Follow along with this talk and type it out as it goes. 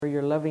for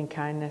your loving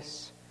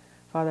kindness.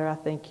 Father, I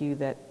thank you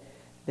that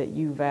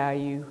you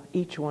value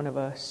each one of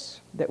us,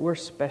 that we're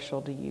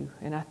special to you.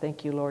 And I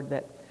thank you, Lord,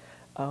 that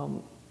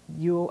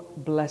you'll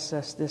bless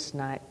us this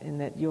night and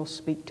that you'll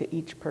speak to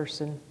each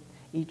person,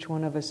 each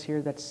one of us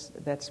here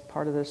that's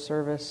part of the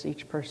service,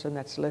 each person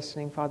that's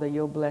listening. Father,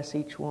 you'll bless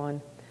each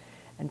one.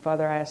 And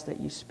Father, I ask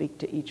that you speak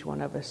to each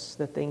one of us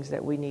the things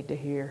that we need to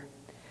hear,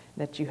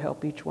 that you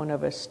help each one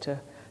of us to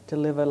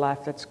live a life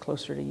that's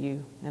closer to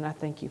you. And I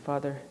thank you,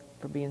 Father,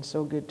 for being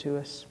so good to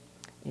us.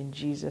 In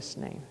Jesus'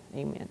 name,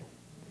 amen.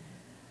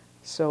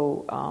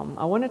 So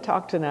I want to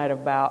talk tonight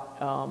about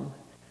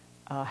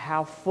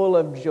how full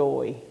of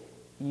joy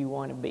you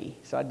want to be.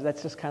 So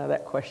that's just kind of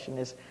that question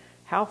is,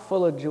 how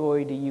full of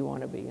joy do you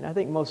want to be? And I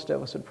think most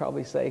of us would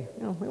probably say,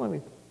 we want to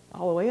be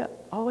all the way up,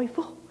 all the way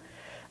full.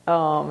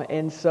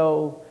 And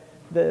so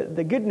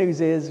the good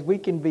news is we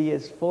can be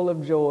as full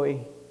of joy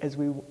as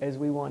we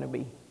want to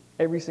be,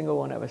 every single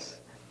one of us.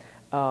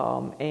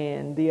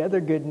 And the other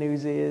good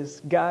news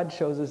is God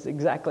shows us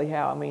exactly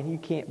how. I mean, you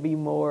can't be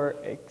more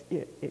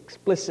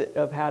explicit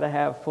of how to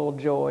have full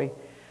joy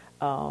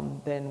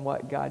than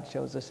what God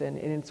shows us. And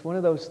it's one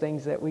of those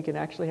things that we can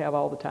actually have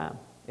all the time.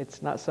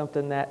 It's not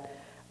something that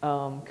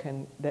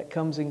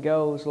comes and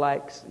goes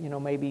like,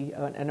 maybe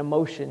an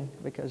emotion,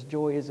 because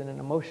joy isn't an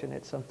emotion.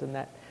 It's something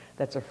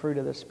that's a fruit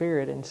of the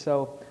Spirit. And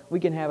so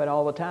we can have it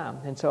all the time.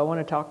 And so I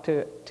want to talk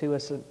to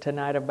us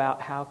tonight about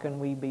how can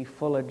we be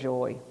full of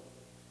joy.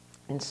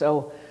 And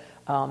so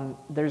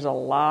there's a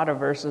lot of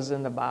verses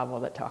in the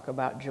Bible that talk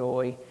about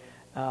joy.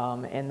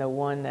 And the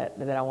one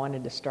that I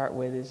wanted to start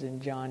with is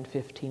in John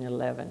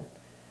 15:11.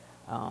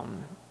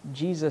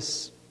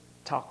 Jesus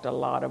talked a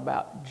lot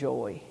about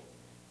joy.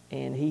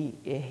 And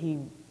he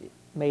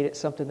made it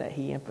something that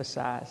he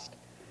emphasized.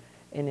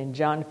 And in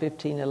John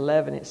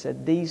 15:11 it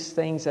said, "These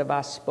things have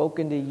I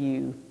spoken to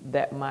you,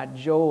 that my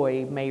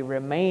joy may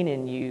remain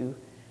in you,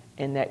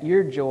 and that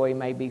your joy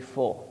may be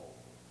full."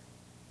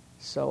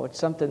 So it's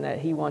something that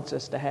he wants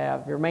us to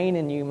have. Remain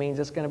in you means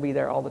it's going to be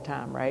there all the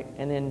time, right?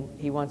 And then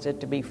he wants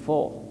it to be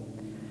full.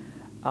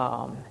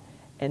 And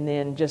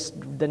then just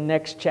the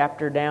next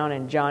chapter down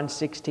in John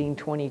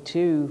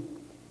 16:22,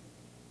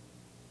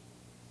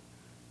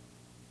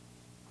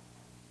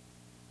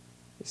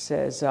 it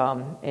says,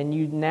 "And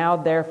you now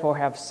therefore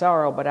have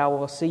sorrow, but I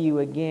will see you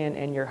again,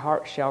 and your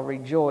heart shall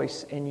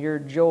rejoice, and your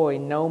joy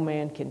no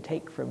man can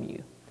take from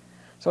you."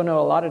 So I know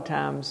a lot of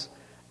times,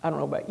 I don't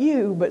know about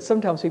you, but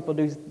sometimes people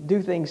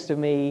do things to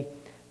me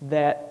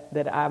that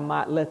I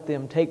might let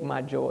them take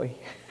my joy.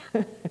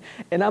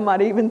 And I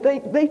might even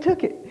think they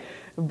took it.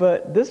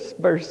 But this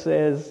verse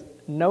says,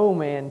 no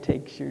man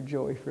takes your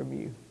joy from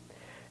you.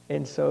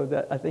 And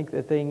so I think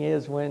the thing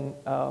is when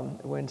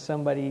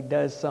somebody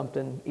does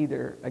something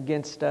either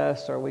against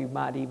us, or they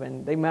might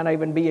not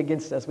even be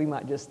against us, we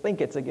might just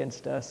think it's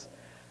against us,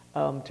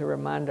 to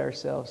remind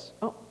ourselves,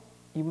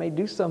 you may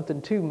do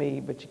something to me,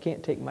 but you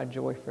can't take my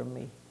joy from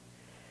me.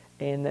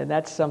 And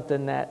that's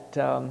something that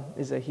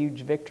is a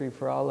huge victory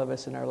for all of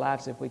us in our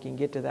lives if we can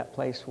get to that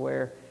place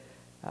where,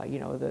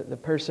 the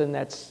person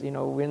that's,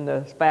 in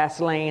the fast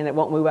lane that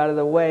won't move out of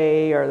the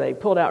way, or they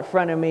pulled out in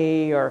front of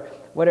me, or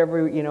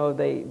whatever,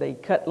 they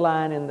cut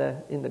line in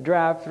the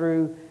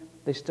drive-through,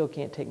 they still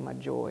can't take my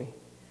joy.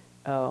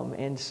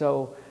 And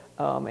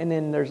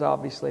then there's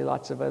obviously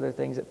lots of other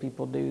things that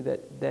people do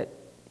that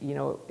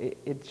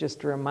it's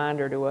just a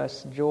reminder to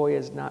us, joy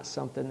is not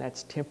something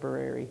that's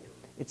temporary.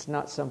 It's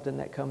not something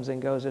that comes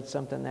and goes. It's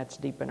something that's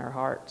deep in our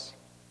hearts.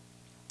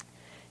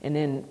 And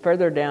then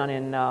further down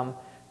in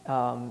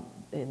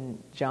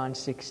John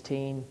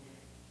 16,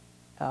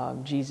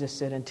 Jesus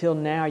said, "Until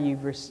now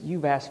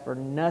you've asked for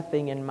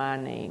nothing in my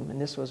name."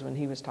 And this was when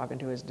he was talking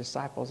to his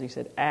disciples. He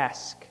said,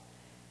 "Ask,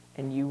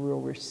 and you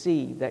will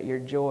receive, that your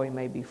joy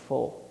may be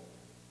full."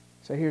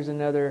 So here's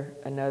another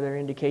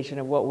indication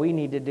of what we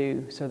need to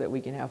do so that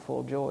we can have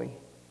full joy.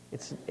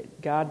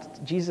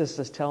 Jesus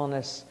is telling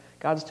us.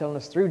 God's telling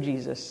us through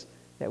Jesus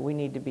that we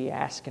need to be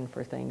asking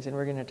for things, and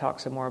we're going to talk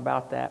some more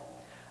about that.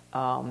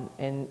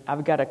 And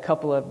I've got I've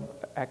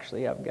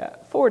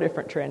got 4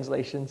 different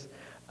translations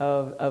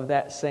of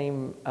that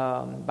same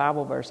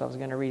Bible verse. I was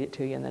going to read it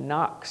to you. In the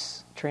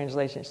Knox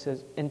translation, it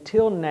says,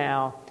 "Until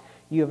now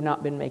you have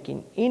not been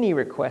making any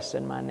requests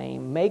in my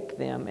name. Make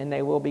them, and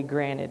they will be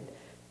granted,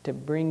 to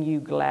bring you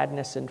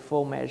gladness in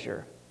full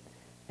measure."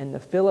 And the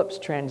Phillips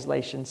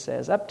translation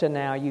says, "Up to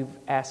now you've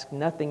asked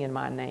nothing in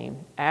my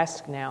name.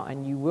 Ask now,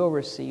 and you will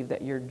receive,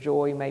 that your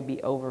joy may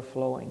be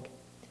overflowing."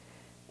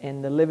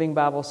 And the Living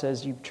Bible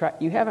says,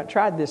 "You haven't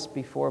tried this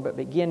before, but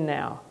begin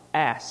now.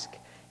 Ask,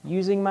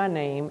 using my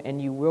name,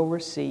 and you will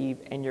receive,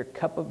 and your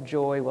cup of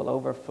joy will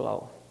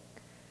overflow."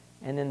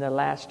 And then the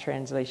last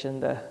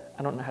translation,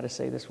 I don't know how to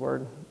say this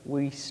word,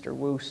 Weist or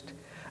Woost.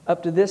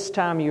 "Up to this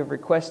time you have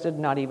requested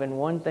not even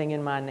one thing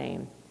in my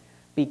name.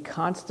 Be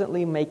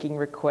constantly making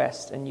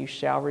requests, and you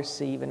shall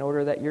receive, in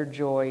order that your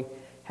joy,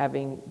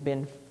 having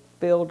been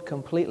filled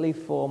completely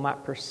full,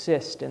 might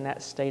persist in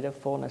that state of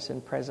fullness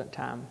in present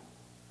time."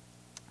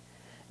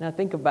 And I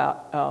think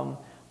about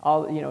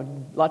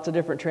lots of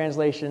different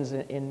translations.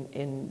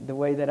 In the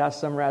way that I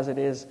summarize it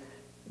is,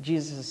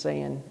 Jesus is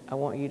saying, I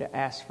want you to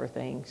ask for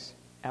things.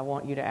 I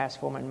want you to ask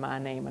for them in my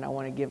name, and I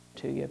want to give them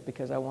to you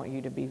because I want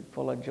you to be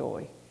full of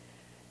joy.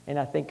 And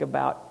I think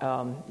about,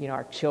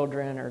 our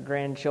children or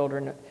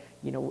grandchildren,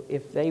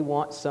 if they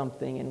want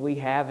something and we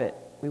have it,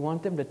 we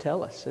want them to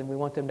tell us and we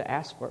want them to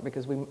ask for it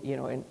because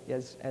and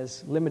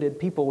as limited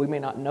people, we may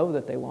not know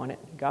that they want it.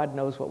 God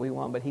knows what we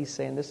want, but He's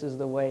saying this is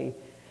the way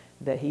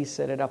that He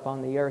set it up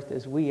on the earth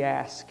is we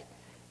ask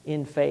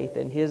in faith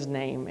in His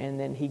name, and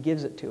then He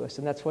gives it to us.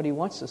 And that's what He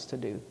wants us to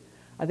do.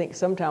 I think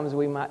sometimes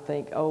we might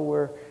think,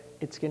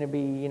 it's going to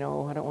be, I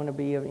don't want to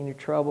be in any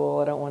trouble.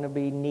 I don't want to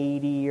be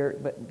needy.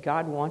 But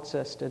God wants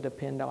us to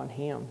depend on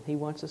Him. He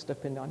wants us to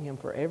depend on Him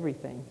for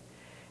everything.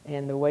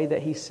 And the way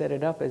that He set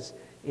it up is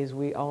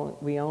we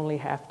only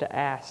have to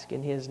ask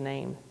in His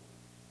name.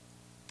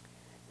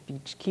 If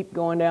you keep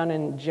going down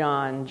in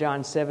John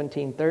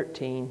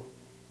 17:13,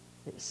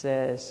 it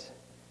says,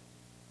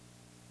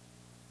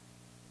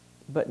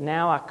 but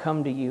now I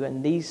come to you,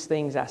 and these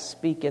things I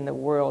speak in the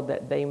world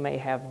that they may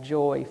have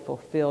joy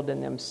fulfilled in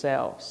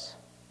themselves.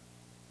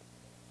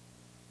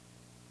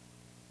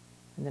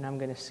 And then I'm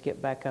going to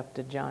skip back up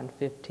to John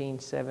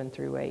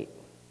 15:7-8.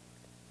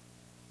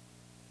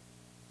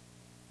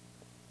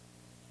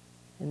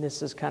 And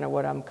this is kind of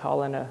what I'm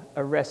calling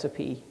a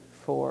recipe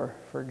for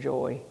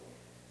joy.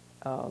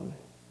 But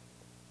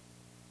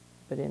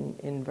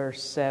in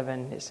verse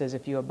 7, it says,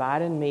 if you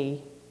abide in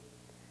me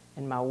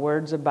and my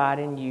words abide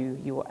in you,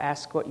 you will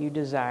ask what you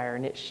desire,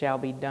 and it shall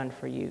be done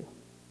for you.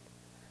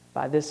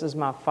 By this is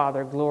my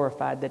Father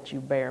glorified, that you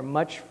bear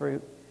much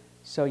fruit,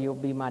 so you'll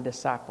be my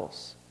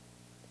disciples.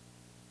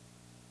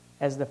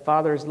 As the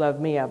Father has loved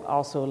me, I've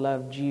also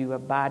loved you.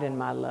 Abide in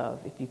my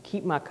love. If you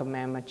keep my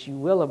commandments, you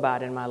will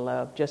abide in my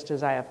love, just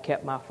as I have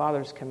kept my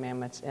Father's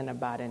commandments and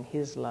abide in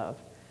His love.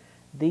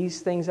 These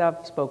things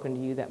I've spoken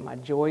to you, that my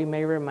joy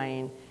may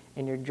remain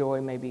and your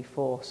joy may be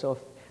full. So if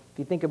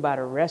you think about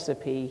a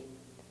recipe,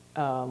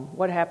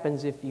 what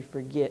happens if you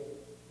forget?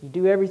 You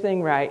do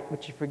everything right,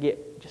 but you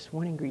forget just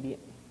one ingredient.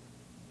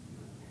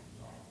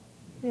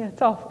 Yeah,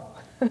 it's awful.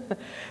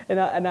 And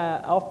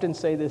I often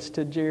say this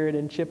to Jared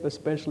and Chip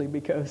especially,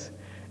 because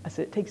I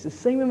said it takes the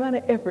same amount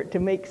of effort to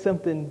make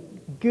something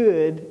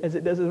good as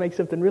it does to make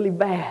something really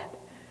bad.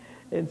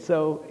 And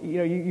so,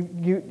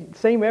 you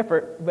same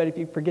effort, but if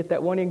you forget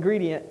that one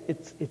ingredient,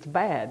 it's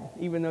bad,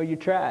 even though you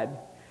tried.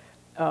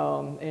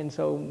 And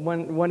so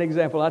one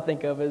example I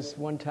think of is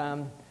one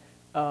time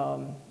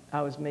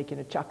I was making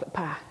a chocolate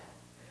pie.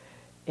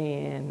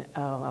 And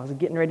I was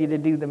getting ready to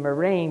do the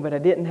meringue, but I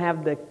didn't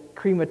have the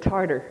cream of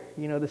tartar,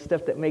 the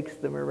stuff that makes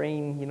the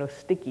meringue,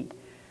 sticky.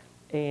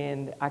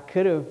 And I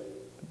could have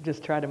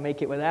just tried to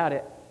make it without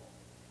it,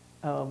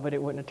 but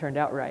it wouldn't have turned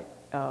out right.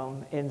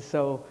 And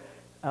so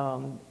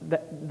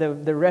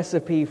the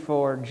recipe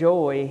for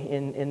joy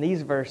in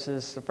these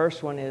verses, the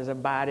first one is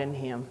abide in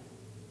Him.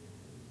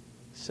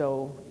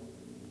 So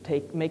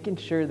making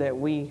sure that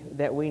we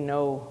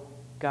know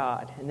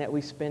God and that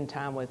we spend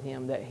time with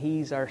Him, that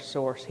He's our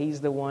source. He's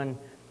the one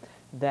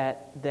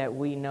that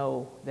we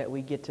know, that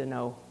we get to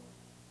know.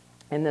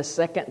 And the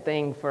second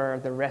thing for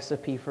the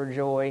recipe for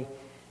joy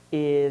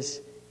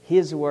is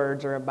His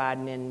words are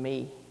abiding in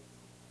me.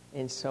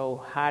 And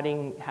so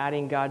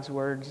hiding God's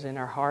words in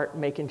our heart,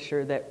 making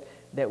sure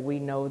that we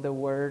know the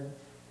Word,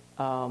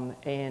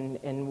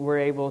 and we're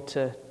able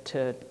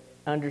to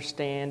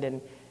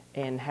understand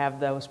and have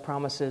those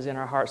promises in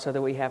our heart so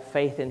that we have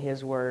faith in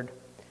His Word.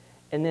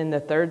 And then the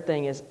third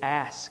thing is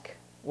ask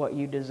what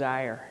you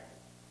desire.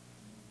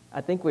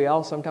 I think we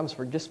all sometimes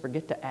just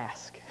forget to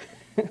ask.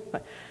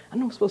 I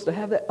know I'm supposed to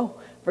have that. Oh,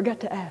 forgot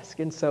to ask.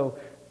 And so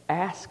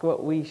ask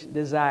what we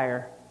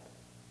desire.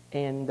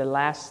 And the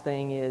last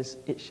thing is,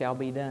 it shall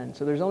be done.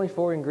 So there's only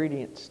 4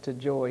 ingredients to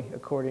joy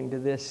according to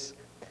this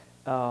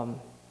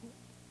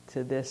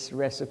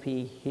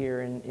recipe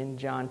here in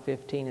John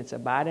 15. It's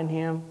abide in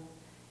Him.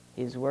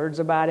 His words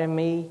abide in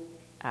me.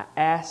 I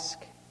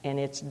ask, and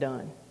it's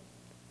done.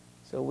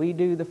 So we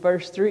do the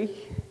first 3,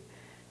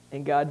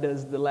 and God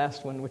does the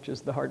last one, which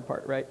is the hard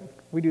part, right?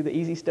 We do the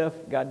easy stuff,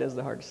 God does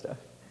the hard stuff.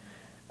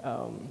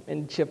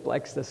 And Chip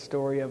likes the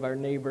story of our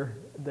neighbor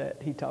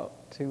that he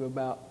talked to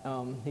about,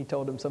 he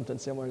told him something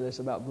similar to this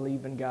about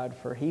believing God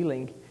for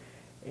healing.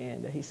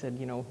 And he said,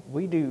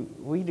 we do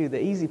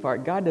the easy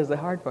part, God does the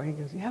hard part. He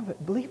goes, yeah,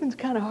 but believing's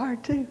kind of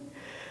hard too.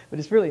 But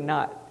it's really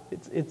not.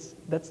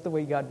 That's the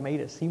way God made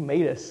us. He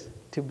made us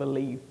to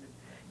believe.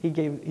 He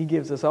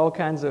gives us all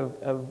kinds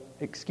of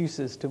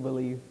excuses to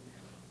believe.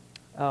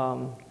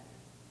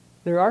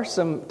 There are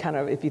some kind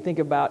of, if you think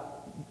about,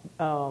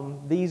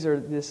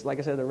 like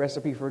I said, the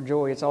recipe for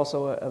joy. It's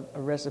also a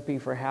recipe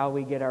for how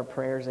we get our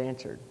prayers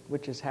answered,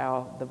 which is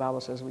how the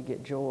Bible says we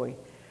get joy.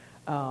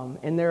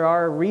 And there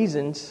are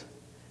reasons.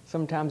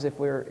 Sometimes if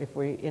we're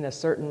in a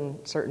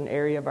certain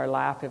area of our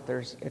life, if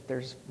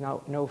there's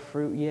no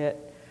fruit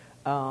yet,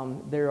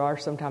 there are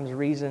sometimes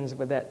reasons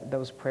that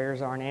those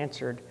prayers aren't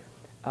answered.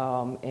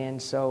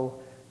 And so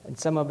And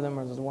some of them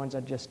are the ones I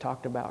just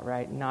talked about,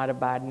 right? Not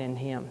abiding in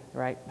Him,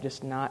 right?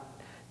 Just not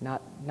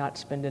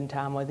spending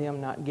time with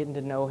Him, not getting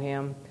to know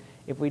Him.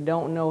 If we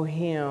don't know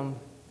Him,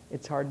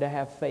 it's hard to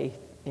have faith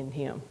in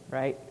Him,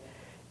 right?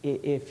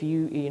 If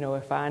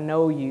if I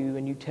know you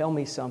and you tell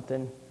me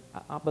something,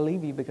 I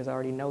believe you because I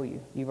already know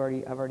you.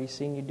 I've already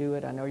seen you do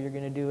it. I know you're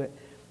going to do it,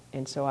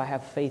 and so I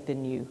have faith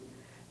in you.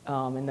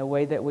 And the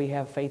way that we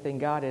have faith in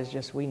God is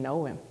just we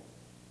know Him.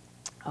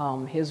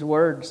 His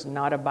word's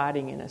not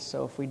abiding in us.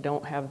 So if we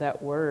don't have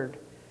that word,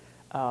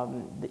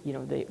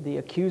 the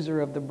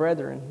accuser of the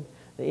brethren,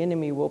 the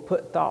enemy will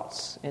put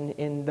thoughts,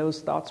 and those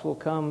thoughts will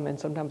come, and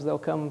sometimes they'll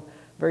come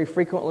very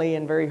frequently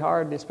and very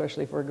hard,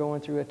 especially if we're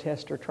going through a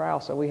test or trial.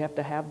 So we have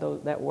to have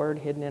that word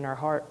hidden in our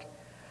heart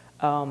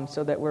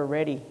so that we're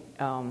ready.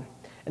 And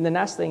the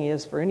nice thing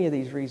is, for any of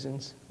these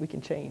reasons, we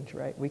can change,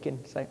 right? We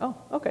can say, oh,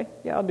 okay,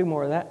 yeah, I'll do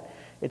more of that.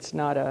 It's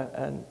not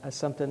a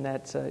something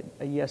that's a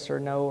yes or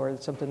no, or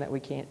something that we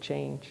can't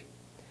change.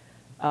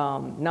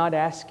 Not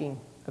asking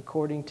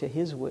according to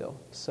His will.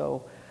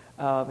 So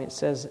it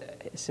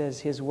says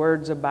His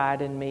words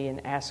abide in me,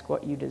 and ask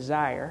what you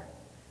desire.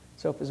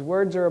 So if His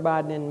words are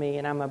abiding in me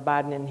and I'm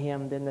abiding in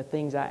Him, then the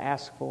things I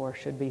ask for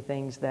should be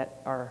things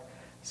that are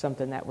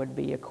something that would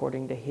be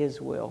according to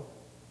His will.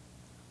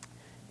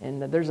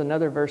 And there's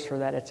another verse for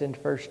that. It's in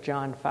 1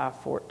 John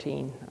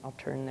 5:14. I'll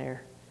turn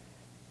there.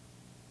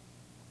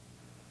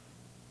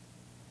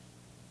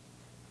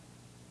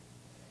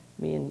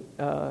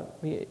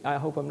 I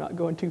hope I'm not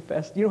going too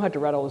fast. You don't have to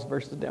write all those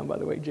verses down, by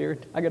the way,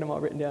 Jared. I got them all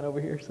written down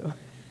over here. So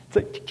it's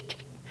like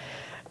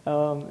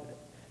 1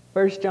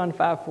 John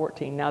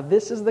 5:14. Now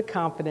this is the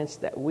confidence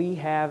that we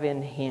have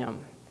in Him,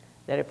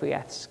 that if we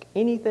ask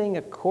anything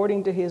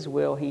according to His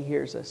will, He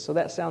hears us. So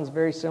that sounds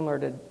very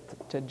similar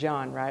to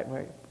John, right?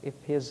 Where if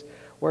His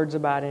words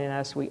abide in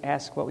us, we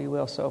ask what we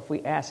will. So if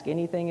we ask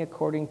anything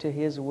according to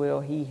His will,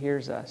 He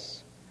hears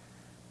us.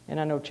 And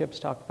I know Chip's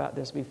talked about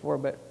this before,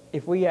 but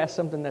if we ask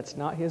something that's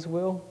not His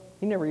will,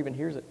 He never even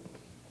hears it.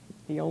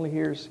 He only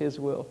hears His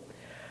will.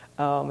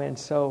 And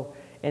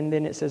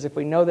then it says, if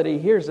we know that He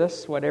hears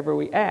us, whatever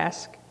we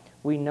ask,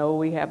 we know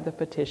we have the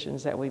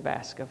petitions that we've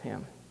asked of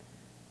Him.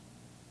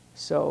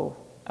 So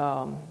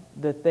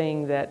the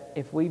thing that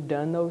if we've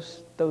done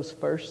those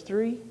first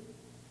three,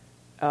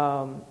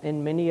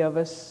 and many of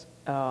us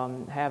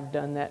have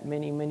done that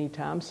many, many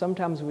times,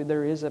 sometimes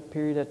there is a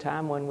period of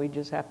time when we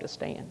just have to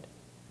stand.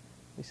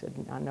 He said,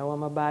 I know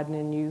I'm abiding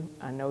in you.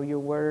 I know your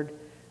word.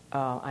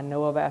 I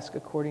know I've asked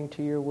according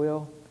to your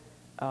will.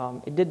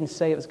 It didn't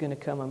say it was going to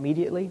come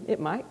immediately. It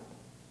might,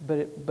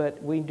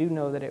 but we do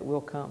know that it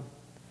will come.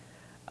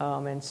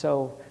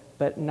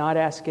 But not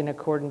asking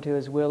according to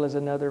His will is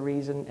another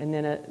reason. And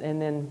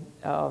then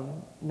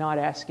not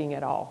asking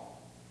at all.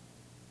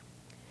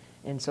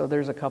 And so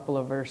there's a couple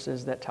of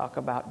verses that talk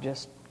about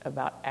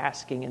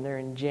asking, and they're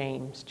in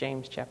James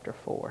chapter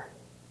 4.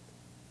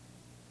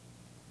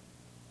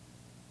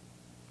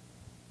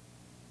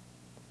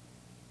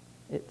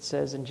 It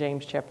says in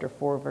James chapter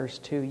 4, verse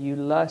 2, you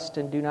lust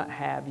and do not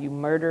have. You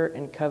murder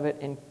and covet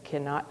and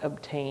cannot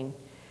obtain.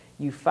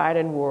 You fight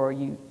and war,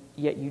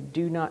 yet you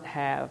do not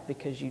have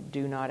because you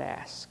do not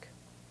ask.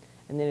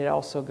 And then it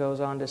also goes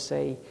on to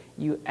say,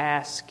 you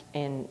ask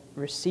and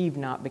receive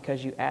not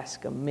because you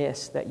ask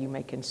amiss, that you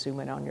may consume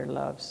it on your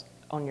lust.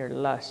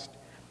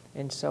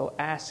 And so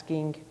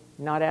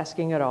not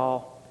asking at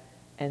all,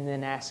 and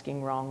then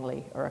asking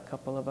wrongly are a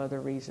couple of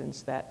other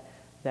reasons that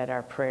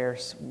our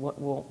prayers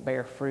won't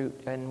bear fruit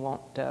and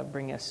won't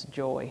bring us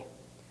joy.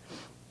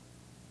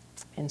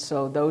 And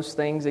so those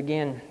things,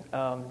 again,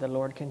 the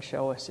Lord can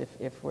show us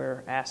if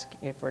we're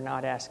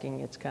not asking,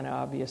 it's kind of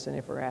obvious, and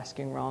if we're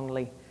asking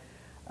wrongly.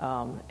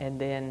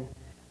 And then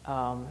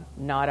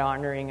not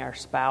honoring our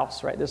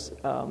spouse, right?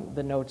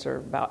 The notes are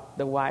about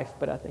the wife,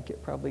 but I think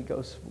it probably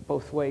goes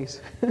both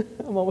ways.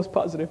 I'm almost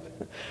positive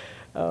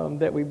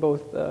that we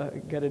both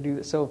got to do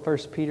that. So 1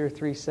 Peter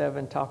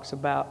 3:7 talks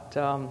about.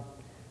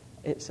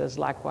 It says,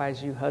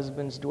 likewise, you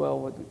husbands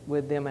dwell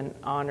with them in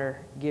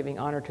honor, giving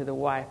honor to the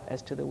wife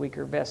as to the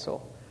weaker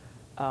vessel,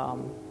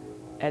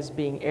 as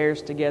being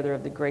heirs together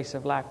of the grace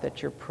of life,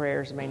 that your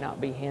prayers may not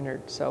be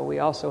hindered. So we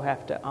also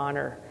have to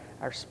honor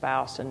our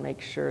spouse and make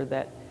sure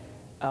that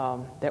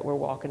we're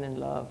walking in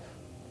love.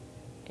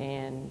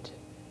 And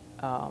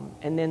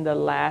then the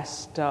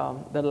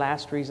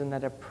last reason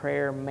that a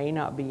prayer may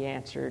not be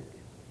answered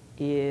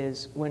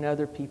is when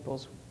other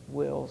people's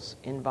will's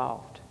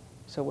involved.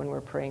 So when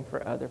we're praying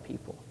for other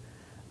people.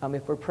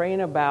 If we're praying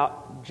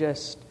about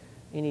just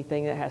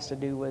anything that has to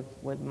do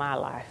with my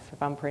life,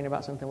 if I'm praying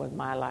about something with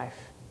my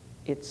life,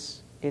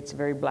 it's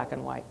very black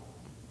and white.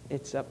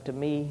 It's up to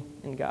me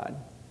and God.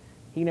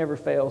 He never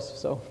fails,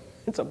 so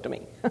it's up to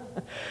me.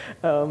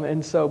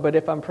 But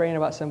if I'm praying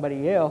about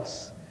somebody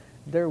else,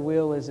 their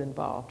will is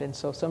involved. And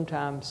so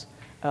sometimes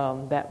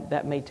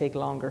that may take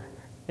longer.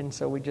 And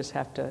so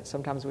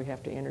sometimes we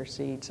have to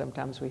intercede,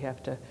 sometimes we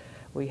have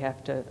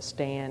to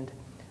stand.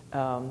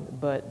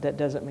 But that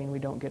doesn't mean we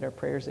don't get our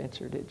prayers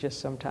answered. It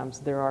just sometimes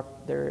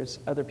there is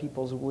other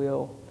people's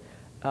will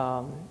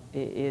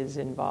is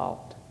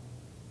involved.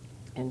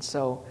 And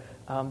so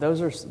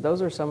those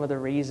are some of the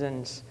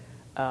reasons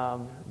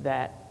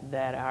that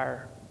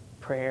our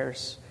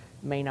prayers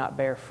may not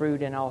bear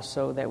fruit, and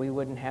also that we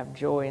wouldn't have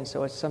joy. And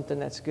so it's something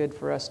that's good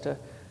for us to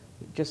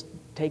just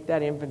take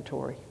that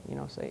inventory,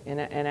 say, and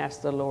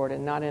ask the Lord,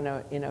 and not in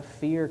a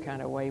fear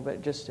kind of way,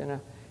 but just in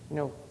a,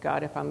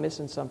 God, if I'm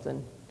missing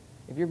something,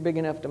 if you're big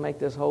enough to make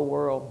this whole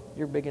world,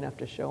 you're big enough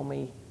to show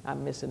me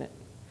I'm missing it.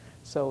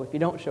 So if you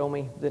don't show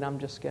me, then I'm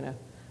just gonna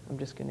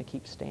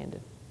keep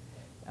standing.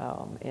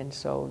 And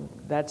so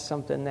that's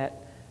something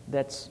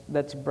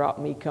that's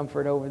brought me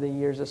comfort over the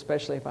years,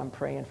 especially if I'm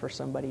praying for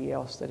somebody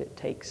else, that it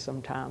takes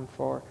some time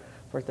for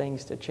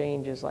things to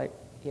change. Is like,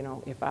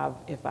 if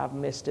I've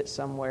missed it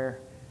somewhere,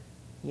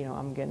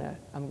 I'm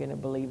gonna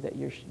believe that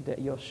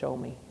you'll show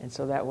me, and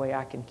so that way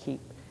I can keep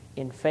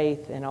in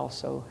faith and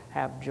also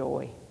have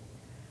joy.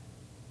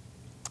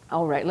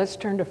 All right, let's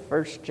turn to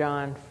 1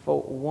 John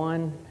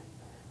 1,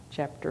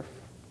 chapter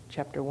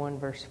 1,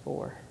 verse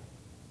 4.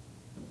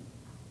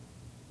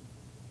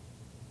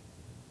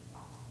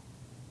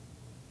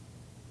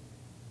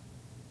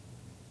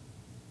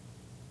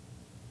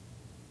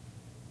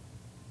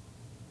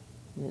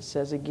 And it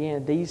says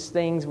again, "These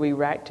things we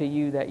write to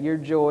you that your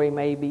joy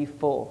may be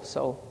full."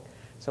 So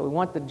we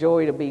want the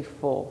joy to be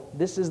full.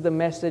 "This is the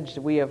message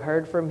we have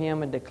heard from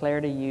him and declare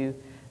to you,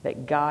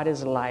 that God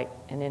is light,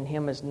 and in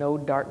him is no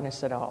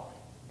darkness at all.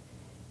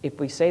 If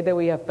we say that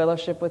we have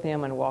fellowship with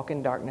him and walk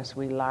in darkness,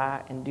 we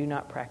lie and do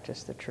not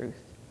practice the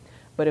truth.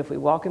 But if we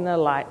walk in the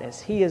light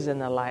as he is in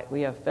the light,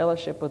 we have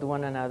fellowship with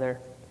one another,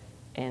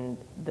 and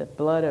the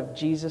blood of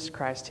Jesus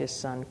Christ, his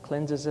Son,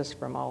 cleanses us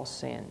from all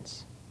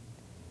sins."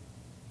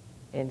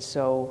 And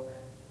so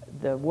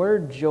the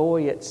word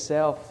joy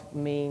itself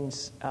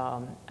means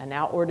an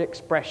outward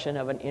expression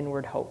of an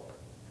inward hope.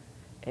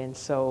 And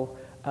so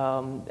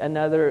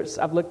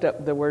I've looked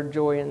up the word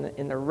joy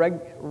in the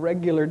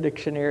regular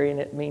dictionary, and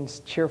it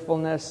means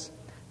cheerfulness,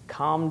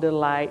 calm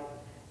delight,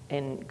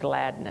 and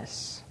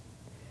gladness.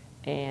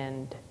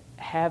 And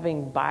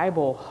having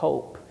Bible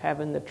hope,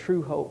 having the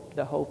true hope,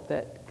 the hope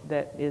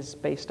that is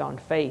based on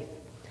faith,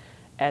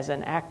 as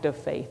an act of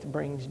faith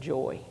brings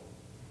joy.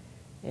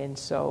 And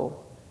so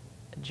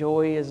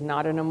joy is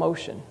not an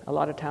emotion. A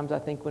lot of times I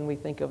think when we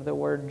think of the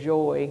word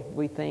joy,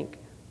 we think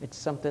it's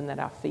something that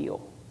I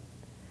feel.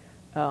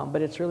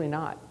 But it's really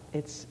not.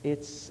 It's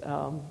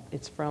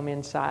from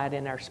inside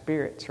in our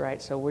spirits, right?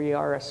 So we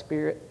are a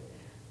spirit,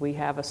 we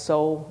have a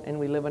soul, and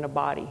we live in a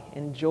body.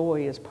 And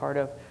joy is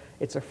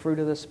it's a fruit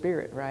of the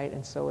Spirit, right?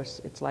 And so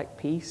it's like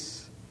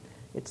peace,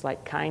 it's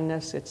like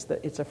kindness,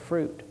 it's a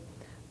fruit.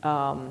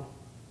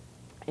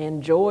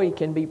 And joy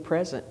can be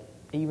present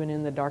even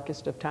in the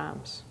darkest of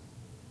times,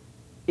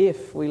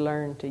 if we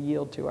learn to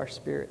yield to our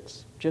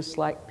spirits. Just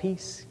like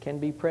peace can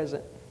be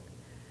present,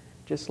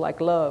 just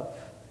like love.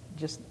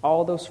 Just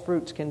all those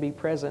fruits can be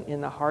present in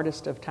the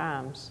hardest of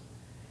times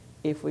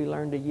if we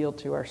learn to yield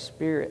to our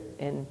spirit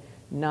and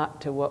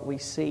not to what we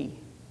see,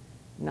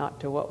 not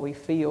to what we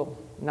feel,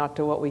 not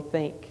to what we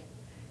think.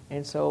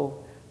 And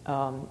so,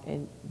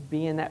 and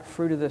being that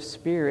fruit of the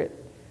Spirit,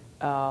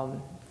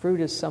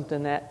 fruit is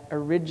something that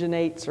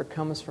originates or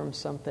comes from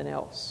something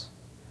else.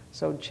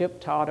 So Chip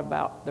taught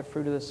about the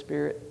fruit of the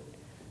Spirit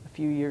a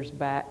few years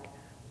back.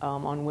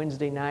 On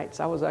Wednesday nights.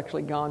 I was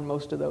actually gone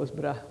most of those,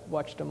 but I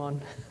watched them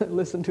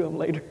listened to them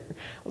later. I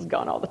was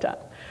gone all the time.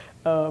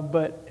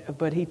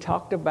 But he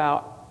talked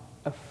about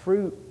a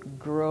fruit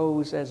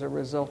grows as a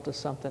result of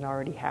something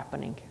already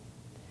happening.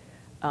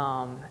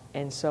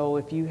 And so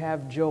if you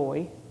have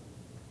joy,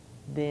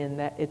 then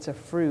it's a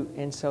fruit.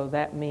 And so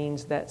that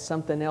means that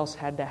something else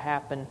had to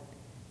happen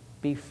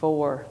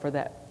before for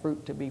that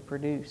fruit to be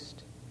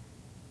produced.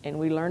 And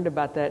we learned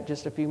about that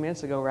just a few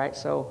minutes ago, right?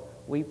 So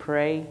we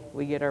pray,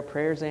 we get our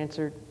prayers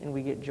answered, and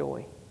we get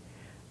joy.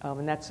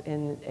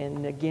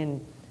 And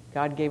again,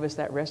 God gave us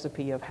that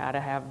recipe of how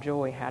to have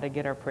joy, how to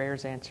get our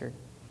prayers answered.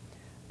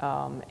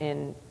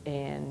 And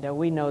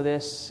we know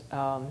this.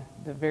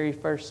 What's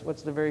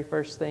the very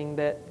first thing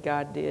that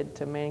God did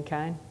to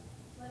mankind?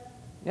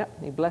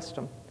 Yep, He blessed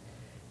them.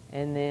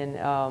 And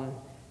then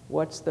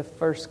what's the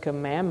first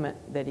commandment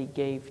that He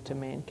gave to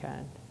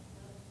mankind?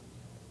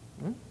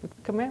 The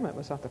commandment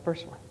was not the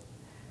first one.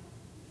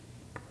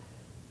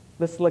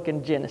 Let's look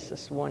in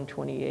Genesis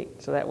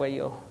 1:28, so that way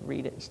you'll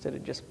read it instead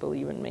of just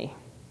believing me.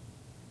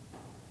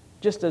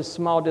 Just a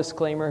small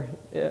disclaimer,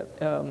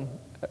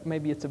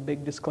 maybe it's a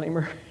big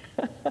disclaimer.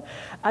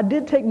 I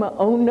did take my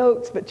own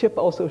notes, but Chip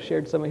also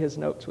shared some of his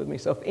notes with me,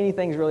 so if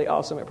anything's really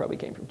awesome, it probably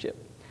came from Chip.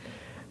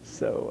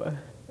 So,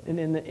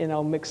 and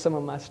I'll mix some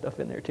of my stuff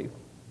in there too.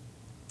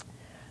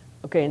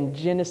 Okay, in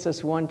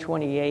Genesis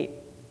 1:28,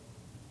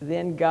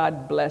 then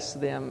God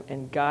blessed them,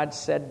 and God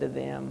said to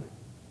them,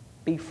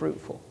 be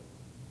fruitful.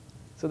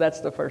 So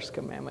that's the first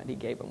commandment He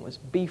gave them, was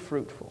be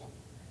fruitful.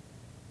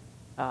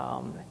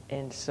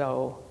 And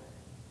so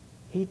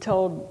He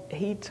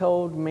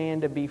told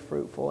man to be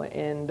fruitful.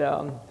 And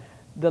I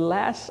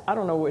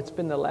don't know, it's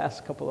been the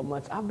last couple of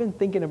months, I've been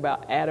thinking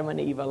about Adam and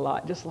Eve a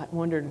lot, just like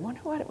wonder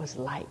what it was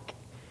like.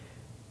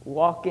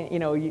 walking,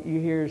 you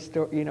hear a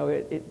story,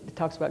 it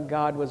talks about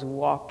God was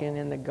walking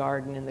in the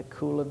garden in the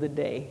cool of the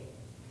day.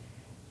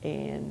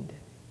 And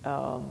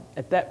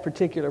at that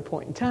particular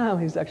point in time,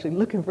 he was actually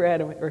looking for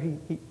Adam, or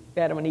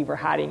Adam and Eve were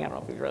hiding. I don't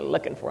know if he was really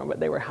looking for him, but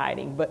they were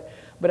hiding. But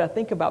I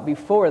think about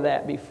before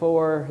that,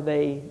 before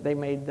they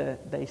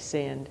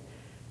sinned,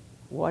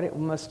 what it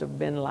must have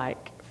been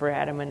like for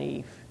Adam and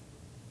Eve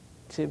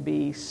to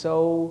be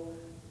so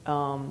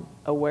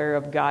aware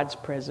of God's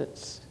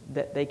presence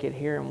that they could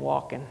hear him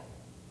walking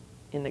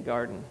in the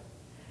garden.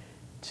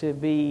 To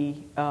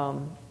be,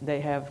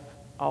 they have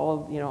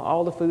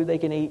all the food they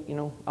can eat,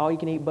 all you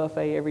can eat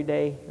buffet every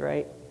day,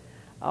 right?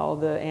 All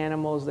the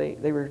animals,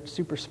 they were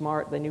super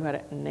smart. They knew how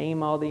to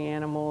name all the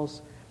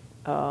animals.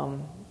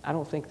 I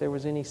don't think there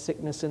was any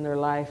sickness in their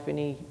life,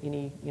 any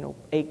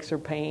aches or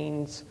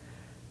pains.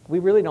 We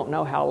really don't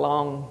know how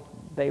long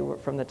they were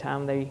from the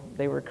time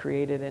they were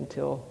created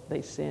until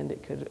they sinned.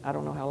 I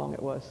don't know how long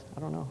it was. I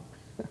don't know.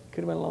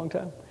 Could have been a long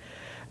time.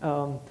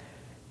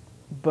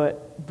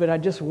 But I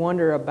just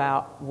wonder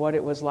about what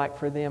it was like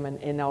for them,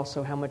 and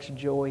also how much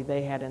joy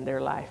they had in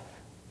their life,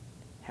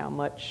 how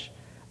much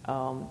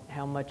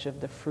of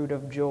the fruit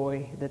of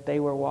joy that they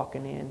were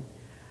walking in,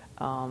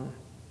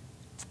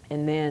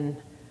 and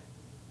then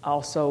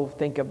also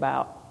think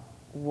about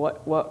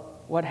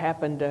what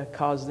happened to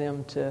cause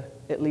them to,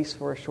 at least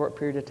for a short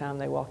period of time,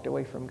 they walked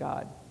away from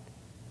God,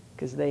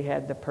 because they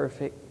had the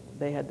perfect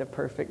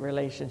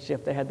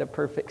relationship, they had the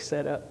perfect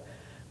setup.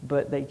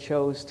 But they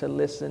chose to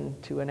listen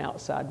to an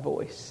outside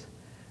voice.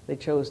 They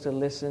chose to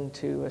listen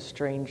to a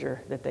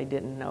stranger that they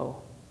didn't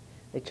know.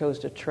 They chose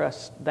to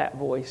trust that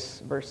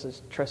voice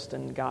versus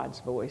trusting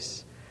God's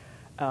voice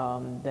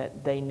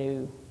that they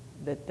knew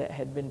that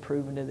had been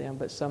proven to them.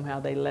 But somehow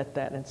they let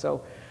that. And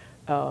so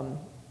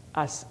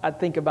I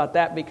think about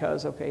that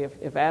because, okay,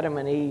 if Adam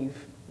and Eve,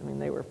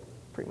 they were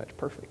pretty much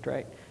perfect,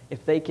 right?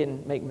 If they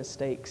can make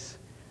mistakes,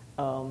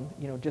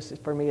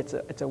 just for me,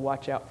 it's a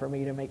watch out for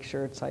me to make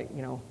sure it's like,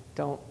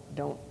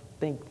 don't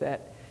think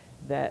that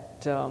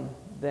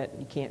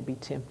you can't be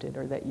tempted,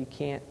 or that you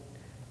can't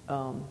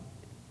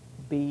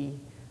be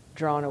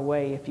drawn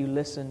away if you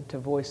listen to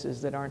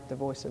voices that aren't the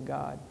voice of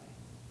God.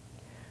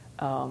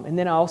 And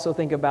then I also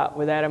think about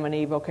with Adam and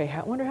Eve, okay,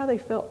 I wonder how they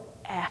felt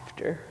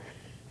after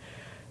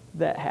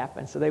that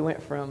happened. So they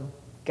went from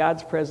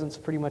God's presence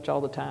pretty much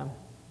all the time.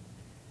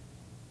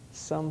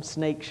 Some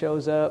snake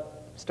shows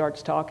up,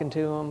 starts talking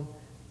to them.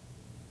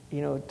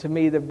 To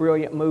me, the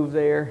brilliant move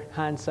there,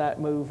 hindsight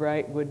move,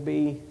 right, would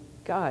be,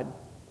 God,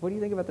 what do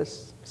you think about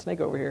this snake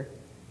over here?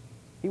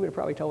 He would have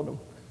probably told them.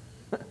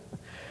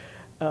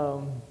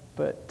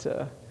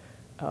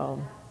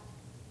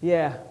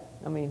 Yeah,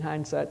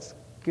 hindsight's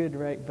good,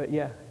 right? But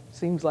yeah,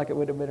 seems like it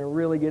would have been a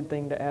really good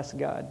thing to ask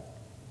God.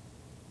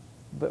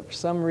 But for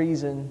some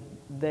reason,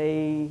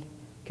 they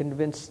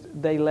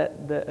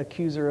let the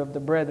accuser of the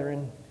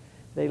brethren,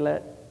 they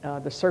let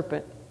the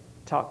serpent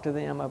talk to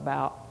them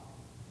about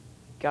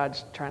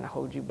God's trying to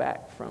hold you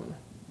back from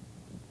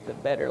the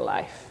better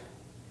life.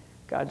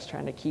 God's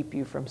trying to keep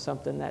you from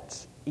something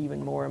that's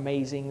even more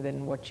amazing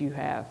than what you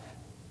have.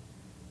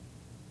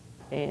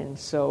 And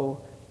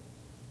so,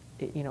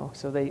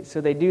 so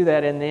they do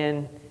that, and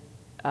then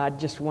I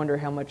just wonder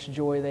how much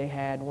joy they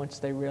had once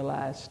they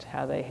realized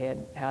how they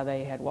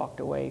had walked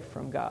away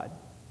from God.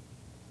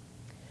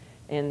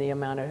 And the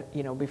amount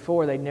of,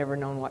 before they'd never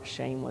known what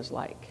shame was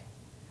like.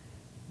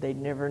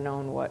 They'd never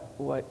known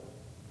what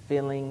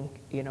feeling,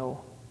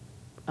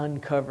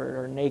 uncovered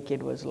or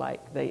naked was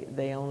like.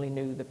 They only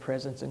knew the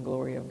presence and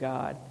glory of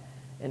God,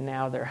 and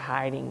now they're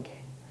hiding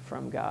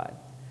from God.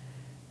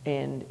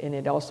 And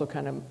it also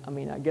kind of,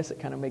 I guess it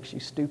kind of makes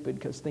you stupid,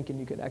 because thinking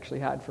you could actually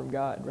hide from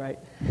God, right?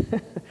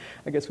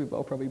 I guess we've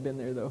all probably been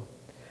there, though.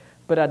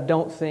 But I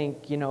don't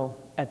think,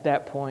 at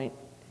that point,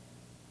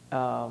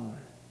 the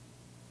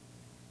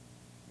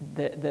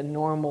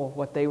normal,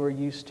 what they were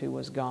used to,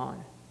 was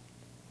gone,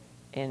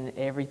 and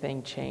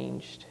everything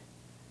changed.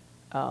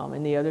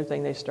 And the other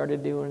thing they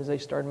started doing is they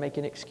started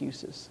making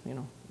excuses.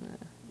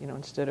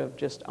 Instead of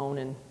just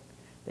owning,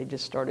 they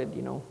just started,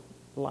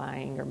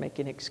 lying or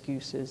making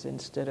excuses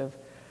instead of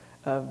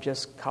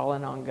just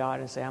calling on God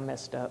and say, I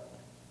messed up.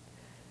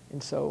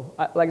 And so,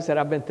 like I said,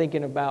 I've been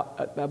thinking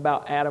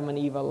about Adam and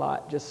Eve a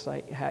lot, just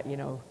like how,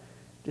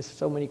 just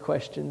so many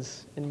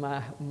questions in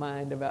my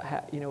mind about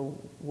how,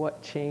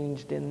 what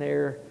changed in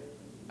their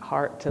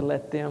heart to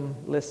let them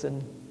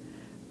listen.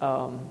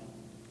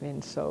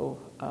 And so,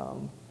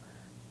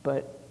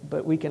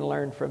 but we can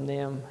learn from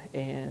them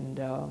and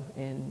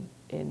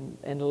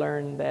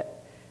learn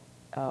that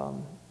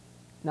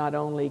not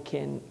only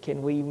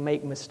can we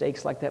make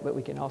mistakes like that, but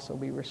we can also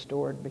be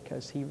restored,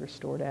 because He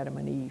restored Adam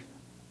and Eve.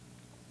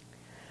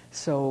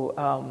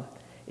 So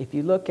if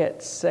you look at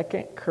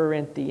 2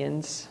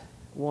 Corinthians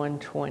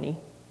 1:20.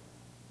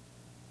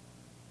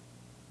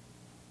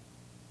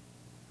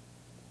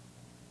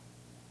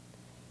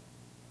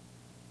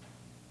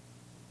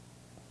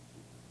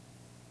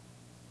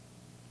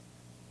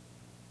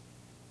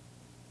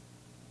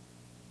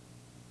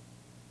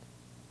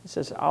 It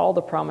says, all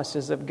the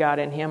promises of God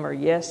in him are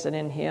yes, and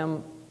in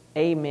him,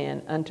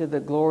 amen, unto the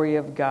glory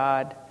of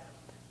God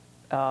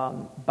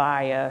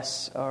by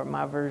us, or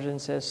my version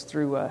says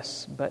through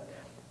us. But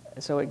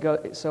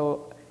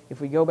so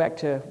if we go back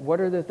to what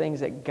are the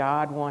things that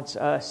God wants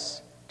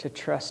us to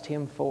trust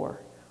him for?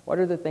 What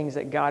are the things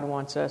that God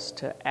wants us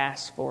to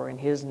ask for in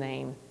his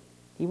name?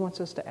 He wants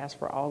us to ask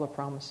for all the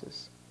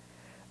promises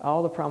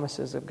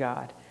of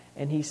God.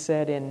 And he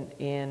said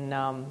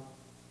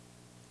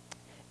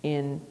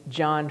in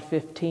John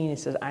 15, he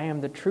says, I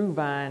am the true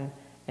vine,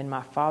 and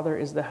my Father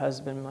is the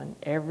husbandman.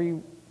 Every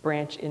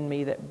branch in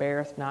me that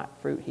beareth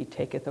not fruit, he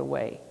taketh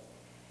away.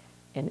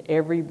 And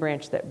every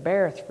branch that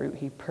beareth fruit,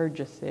 he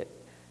purgeth it,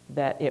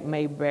 that it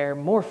may bear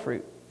more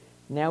fruit.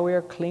 Now we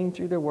are clean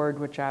through the word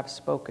which I have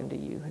spoken to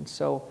you. And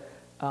so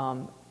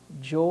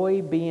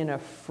joy being a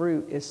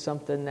fruit is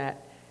something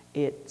that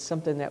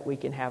we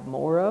can have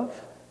more of.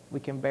 We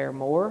can bear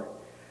more.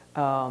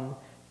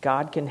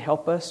 God can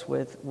help us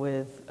with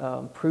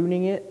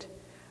pruning it,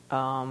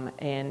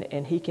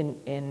 and He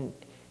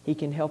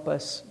can help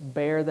us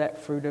bear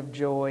that fruit of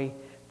joy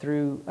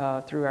through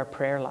our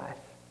prayer life.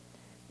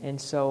 And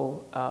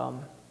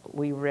so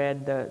we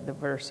read the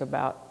verse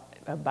about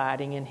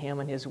abiding in Him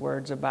and His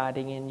words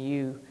abiding in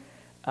you.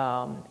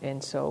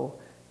 And so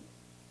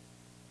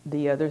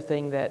the other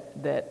thing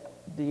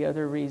the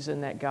other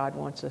reason that God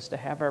wants us to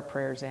have our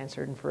prayers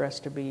answered and for us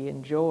to be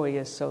in joy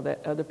is so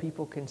that other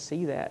people can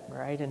see that,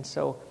 right? And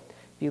so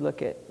if you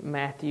look at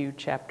Matthew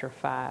chapter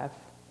 5,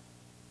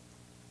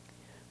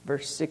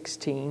 verse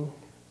 16,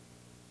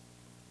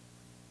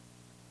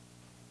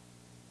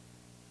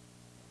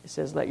 it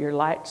says, let your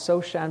light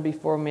so shine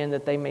before men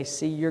that they may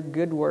see your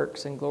good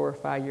works and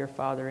glorify your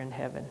Father in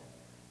heaven.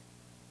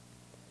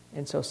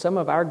 And so some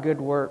of our good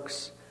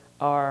works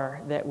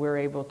are that we're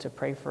able to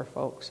pray for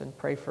folks and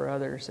pray for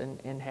others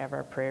and have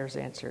our prayers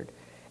answered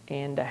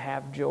and to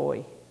have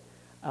joy.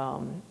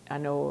 I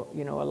know,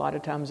 a lot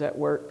of times at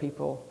work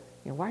people,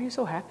 why are you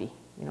so happy?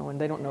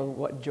 And they don't know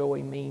what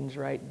joy means,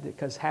 right?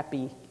 Because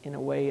happy in a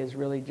way is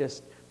really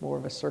just more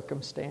of a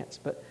circumstance,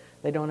 but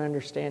they don't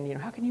understand,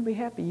 how can you be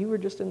happy? You were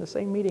just in the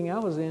same meeting I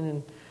was in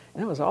and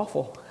it was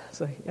awful.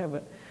 So yeah,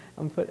 but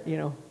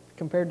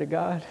compared to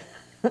God,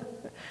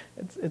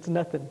 it's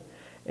nothing.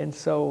 And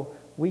so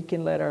we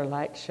can let our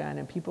light shine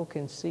and people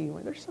can see,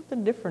 there's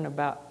something different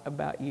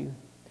about you.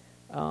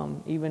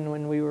 Even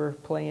when we were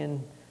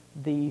playing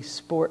the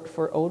sport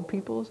for old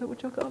people, is that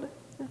what y'all called it?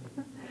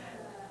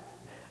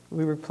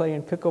 We were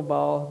playing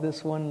pickleball.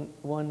 This one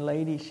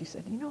lady, she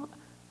said,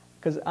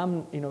 because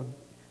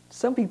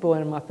some people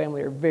in my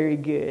family are very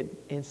good,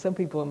 and some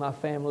people in my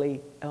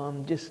family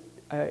just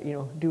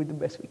do the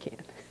best we can.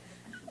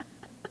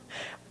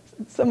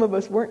 Some of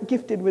us weren't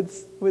gifted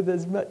with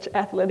as much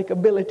athletic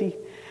ability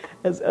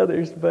as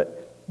others,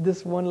 but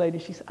this one lady,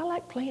 she said, I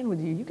like playing with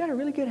you. You got a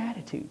really good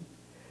attitude.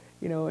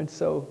 And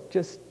so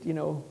just,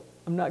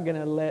 I'm not going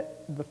to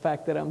let the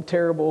fact that I'm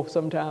terrible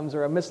sometimes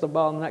or I miss the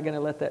ball, I'm not going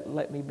to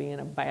let me be in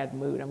a bad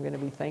mood. I'm going to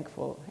be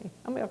thankful. Hey,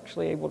 I'm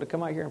actually able to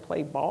come out here and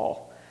play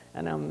ball,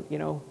 and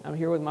I'm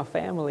here with my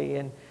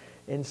family,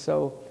 and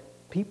so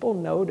people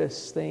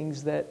notice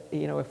things that,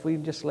 if we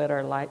just let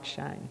our light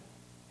shine.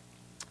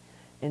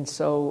 And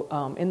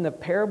so in the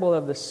parable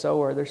of the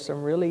sower, there's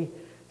some really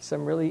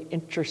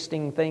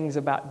interesting things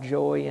about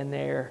joy in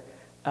there,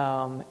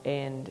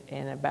 and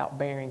about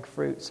bearing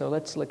fruit. So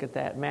let's look at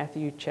that.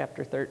 Matthew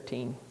chapter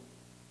 13,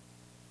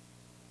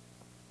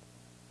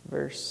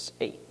 verse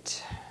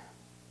 8.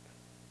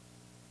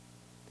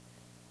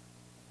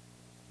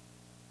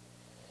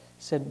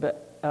 Said,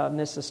 but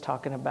this is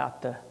talking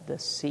about the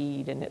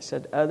seed, and it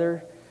said,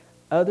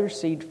 other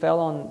seed fell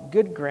on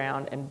good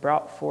ground and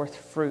brought forth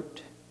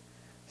fruit,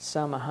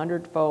 some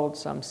 100-fold,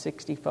 some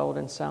 60-fold,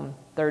 and some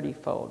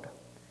 30-fold.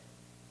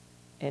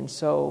 And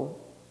so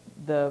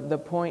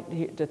the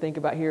point to think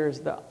about here is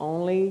the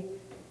only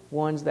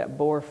ones that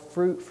bore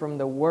fruit from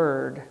the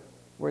word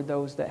were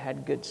those that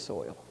had good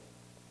soil.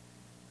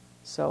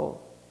 So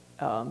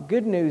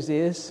good news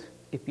is,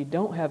 if you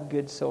don't have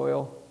good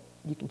soil,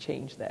 you can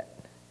change that.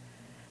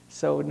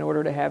 So in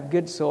order to have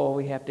good soil,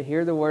 we have to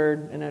hear the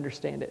word and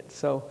understand it.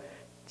 So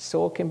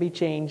soil can be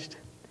changed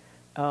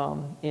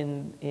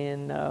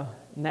in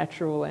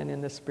natural and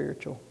in the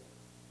spiritual.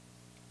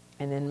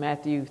 And in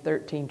Matthew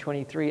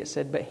 13:23, it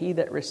said, but he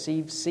that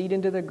receives seed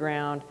into the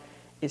ground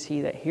is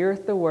he that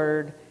heareth the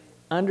word,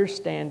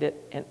 understand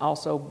it, and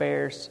also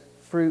bears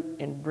fruit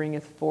and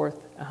bringeth forth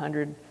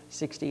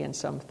 160 and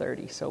some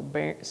 30.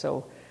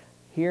 So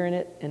hearing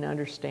it and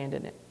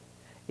understanding it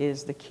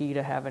is the key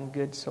to having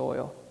good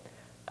soil.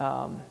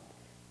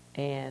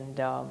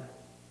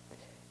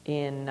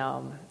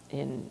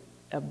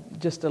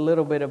 Just a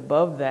little bit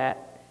above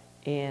that,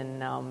 in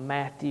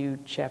Matthew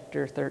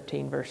chapter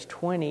 13, verse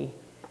 20,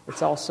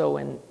 it's also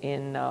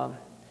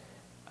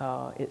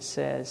it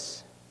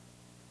says,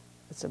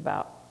 it's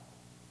about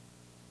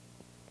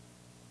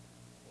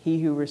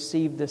he who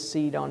received the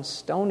seed on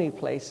stony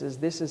places.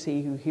 This is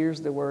he who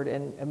hears the word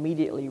and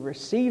immediately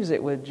receives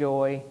it with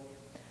joy,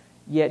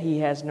 Yet he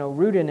has no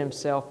root in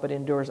himself, but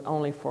endures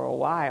only for a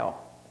while.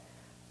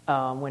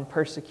 When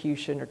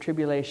persecution or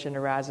tribulation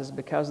arises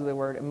because of the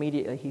word,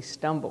 immediately he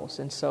stumbles.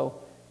 And so,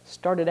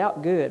 started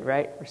out good,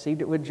 right?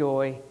 Received it with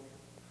joy,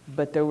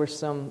 but there were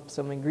some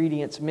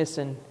ingredients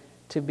missing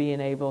to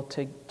being able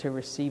to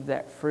receive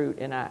that fruit.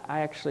 And I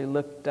actually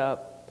looked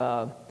up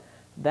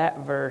that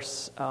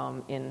verse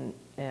in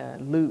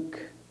Luke.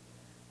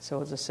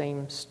 So it's the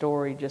same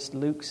story, just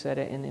Luke said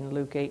it, and in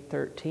Luke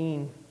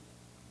 8:13,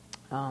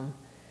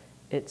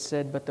 it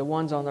said, "But the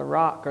ones on the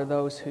rock are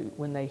those who,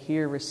 when they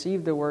hear,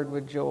 receive the word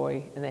with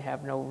joy, and they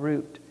have no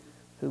root,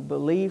 who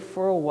believe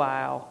for a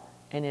while,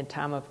 and in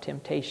time of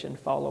temptation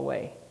fall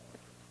away."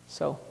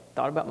 So,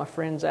 thought about my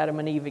friends Adam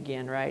and Eve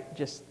again, right?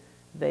 Just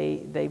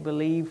they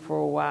believe for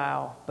a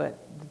while, but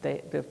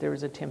there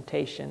was a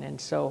temptation.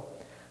 And so,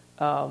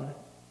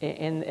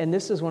 and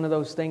this is one of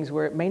those things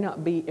where it may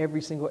not be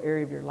every single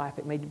area of your life.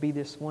 It may be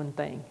this one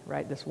thing,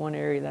 right? This one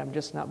area that I'm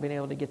just not being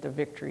able to get the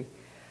victory.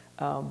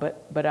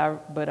 But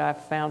I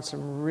found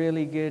some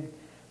really good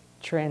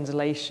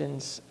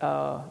translations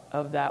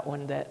of that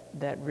one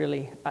that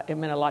really, it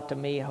meant a lot to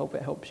me. I hope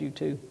it helps you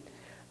too.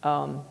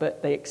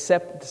 But they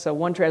accept, so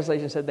one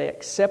translation said they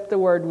accept the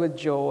word with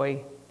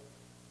joy,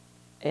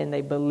 and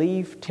they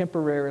believe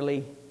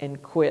temporarily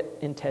and quit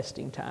in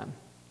testing time.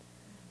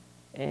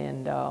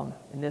 And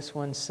this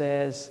one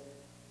says,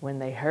 when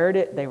they heard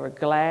it, they were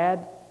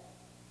glad,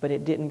 but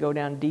it didn't go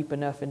down deep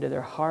enough into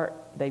their heart.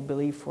 They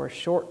believe for a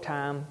short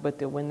time, but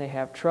then when they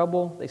have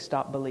trouble, they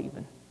stop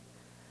believing.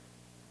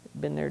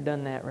 Been there,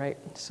 done that, right?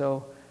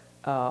 So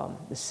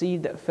the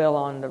seed that fell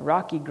on the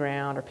rocky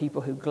ground are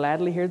people who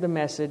gladly hear the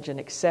message and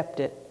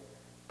accept it,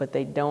 but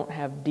they don't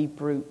have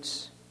deep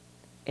roots,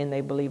 and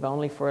they believe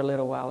only for a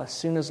little while. As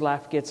soon as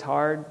life gets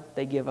hard,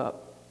 they give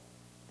up.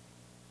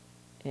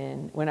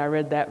 And when I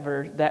read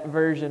that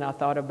version, I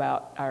thought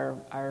about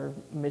our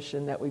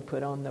mission that we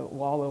put on the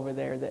wall over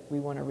there, that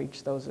we want to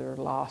reach those that are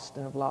lost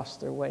and have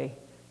lost their way.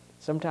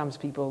 Sometimes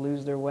people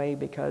lose their way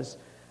because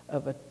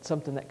of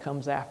something that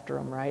comes after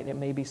them, right? It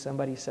may be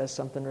somebody says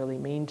something really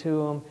mean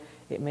to them.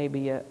 It may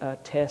be a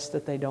test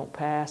that they don't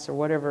pass or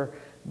whatever.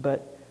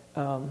 But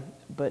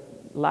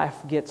life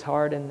gets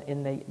hard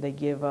and they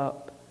give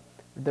up.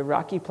 The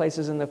rocky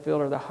places in the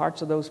field are the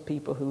hearts of those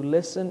people who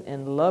listen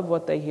and love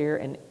what they hear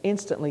and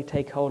instantly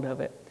take hold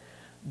of it.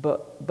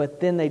 But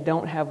then they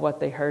don't have what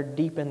they heard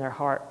deep in their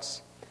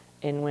hearts.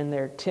 And when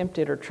they're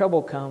tempted or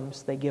trouble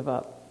comes, they give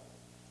up.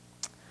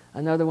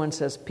 Another one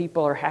says,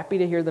 people are happy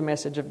to hear the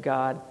message of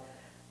God,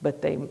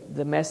 but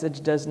the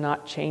message does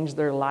not change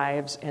their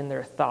lives and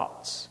their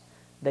thoughts.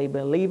 They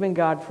believe in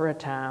God for a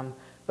time,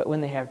 but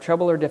when they have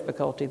trouble or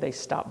difficulty, they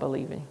stop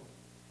believing.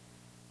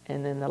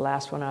 And then the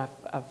last one I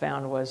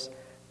found was,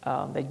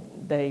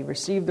 they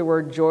receive the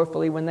word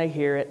joyfully when they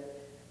hear it.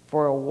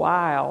 For a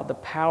while, the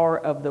power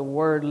of the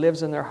word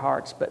lives in their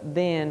hearts, but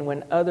then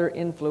when other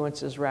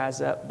influences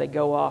rise up, they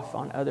go off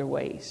on other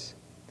ways.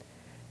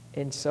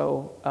 And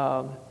so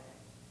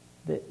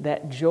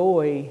that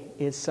joy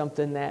is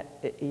something that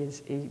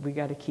is we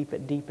got to keep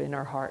it deep in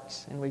our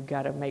hearts, and we've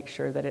got to make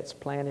sure that it's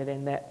planted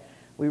and that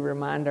we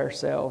remind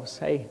ourselves,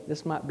 hey,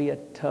 this might be a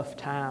tough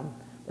time,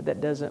 but that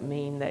doesn't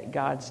mean that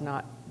God's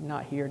not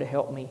here to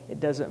help me. It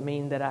doesn't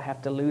mean that I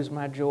have to lose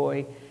my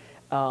joy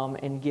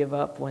and give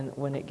up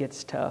when it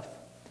gets tough.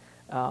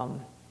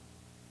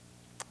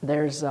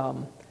 There's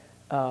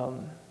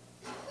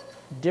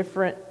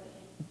different.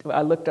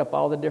 I looked up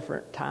all the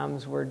different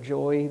times where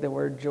the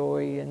word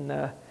joy in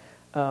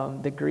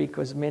the Greek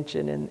was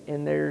mentioned,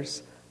 and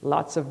there's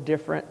lots of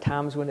different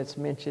times when it's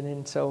mentioned.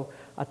 And so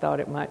I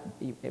thought it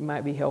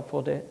might be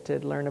helpful to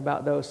learn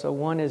about those. So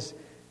one is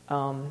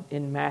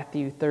in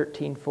Matthew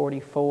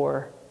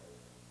 13:44.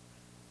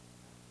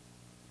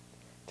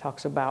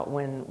 Talks about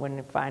when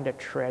you find a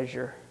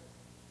treasure.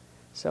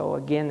 So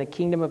again, the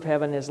kingdom of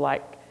heaven is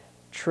like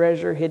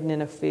treasure hidden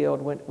in a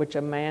field, which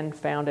a man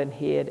found and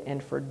hid,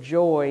 and for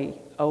joy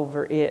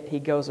over it, he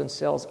goes and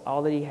sells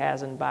all that he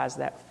has and buys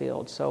that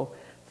field. So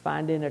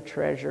finding a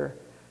treasure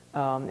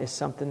is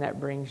something that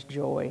brings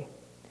joy.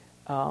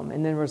 And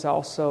then there was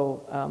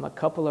also a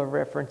couple of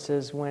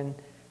references when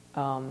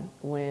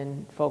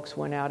folks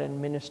went out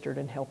and ministered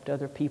and helped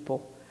other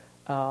people.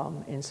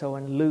 And so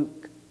in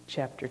Luke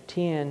chapter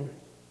 10,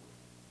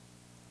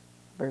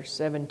 verse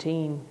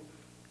 17,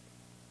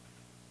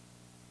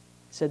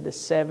 said the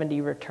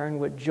 70 returned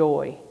with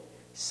joy,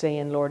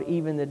 saying, Lord,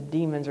 even the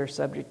demons are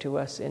subject to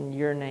us in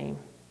your name.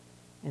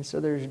 And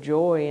so there's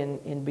joy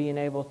in being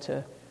able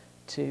to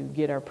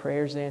get our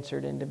prayers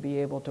answered and to be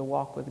able to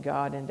walk with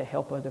God and to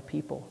help other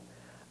people.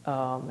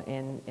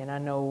 And I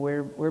know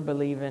we're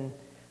believing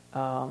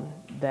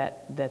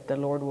that the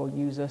Lord will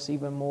use us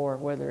even more,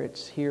 whether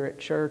it's here at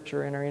church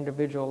or in our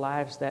individual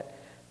lives, that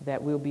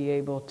we'll be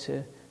able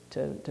to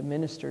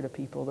minister to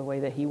people the way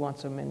that He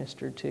wants them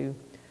ministered to.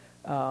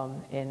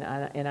 And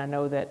I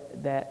know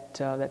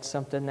that's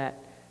something that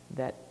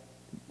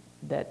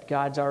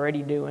God's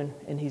already doing,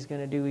 and He's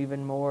going to do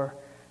even more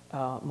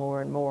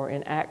and more.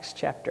 In Acts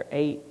chapter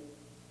 8,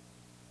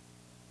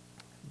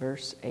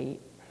 verse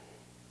 8,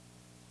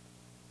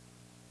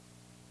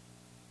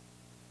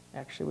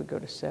 Actually, we go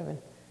to 7.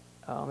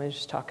 It's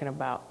just talking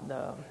about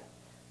the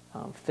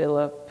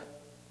Philip,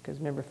 because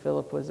remember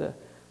Philip was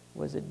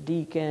a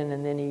deacon,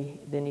 and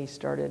then he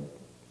started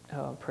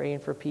praying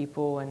for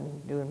people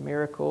and doing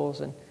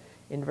miracles. And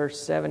in verse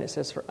 7 it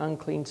says, "For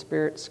unclean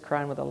spirits,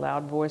 crying with a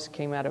loud voice,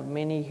 came out of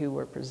many who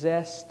were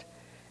possessed,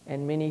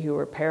 and many who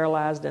were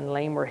paralyzed and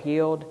lame were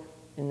healed,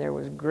 and there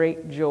was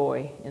great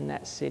joy in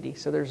that city."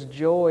 So there's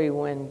joy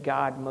when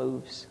God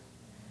moves.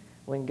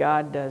 When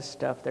God does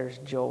stuff, there's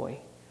joy.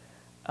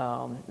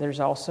 There's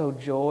also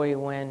joy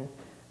when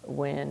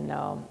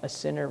a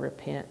sinner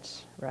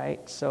repents,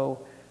 right? So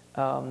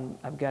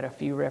I've got a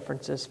few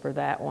references for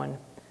that one.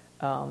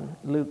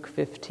 Luke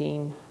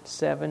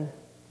 15:7.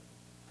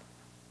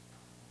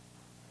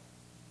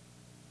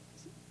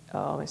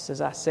 It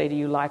says, "I say to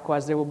you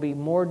likewise, there will be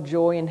more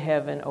joy in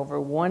heaven over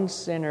one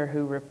sinner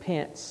who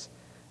repents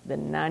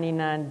than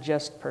 99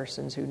 just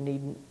persons who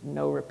need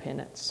no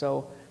repentance."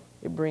 So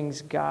it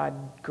brings God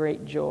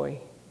great joy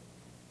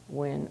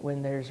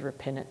when there's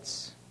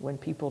repentance, when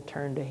people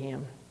turn to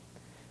Him,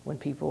 when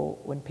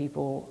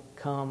people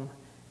come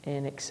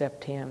and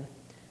accept Him.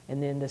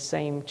 And then the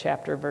same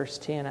chapter, verse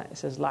 10, it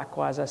says,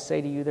 "Likewise I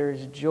say to you, there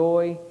is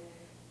joy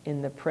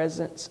in the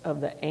presence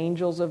of the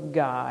angels of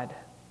God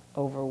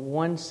over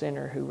one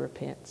sinner who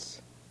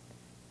repents."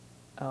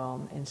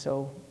 And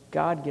so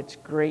God gets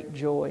great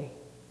joy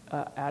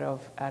out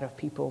of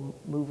people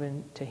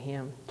moving to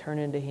Him,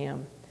 turning to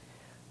Him,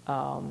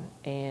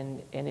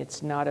 and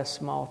it's not a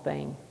small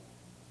thing.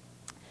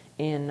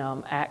 In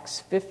Acts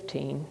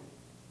 15,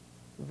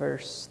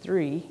 verse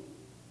 3,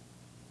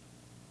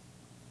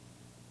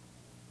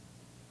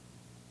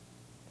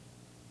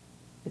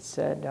 it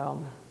said,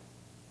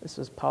 this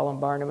was Paul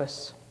and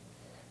Barnabas.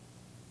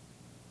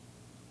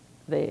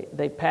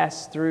 They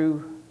passed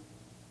through.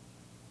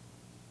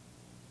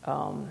 I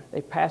don't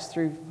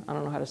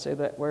know how to say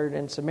that word,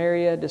 in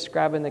Samaria,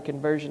 describing the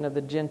conversion of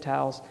the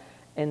Gentiles,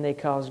 and they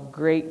caused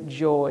great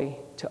joy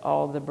to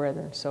all the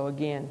brethren. So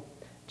again,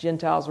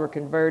 Gentiles were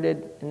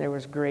converted, and there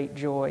was great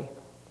joy.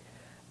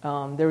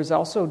 There was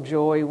also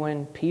joy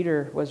when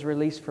Peter was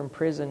released from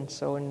prison.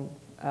 So in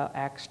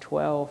Acts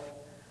 12,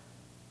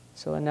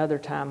 so another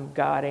time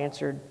God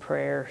answered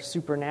prayer,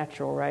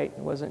 supernatural, right? It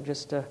wasn't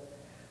just it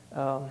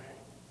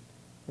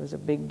was a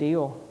big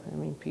deal. I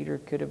mean, Peter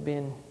could have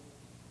been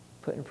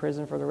put in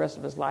prison for the rest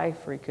of his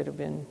life, or he could have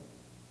been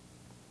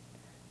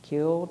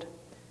killed.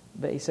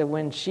 But he said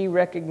when she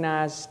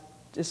recognized,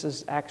 this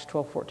is Acts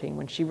 12:14,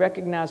 when she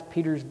recognized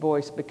Peter's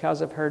voice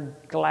because of her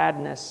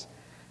gladness,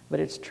 but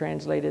it's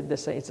translated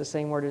it's the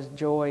same word as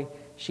joy,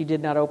 she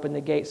did not open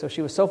the gate. So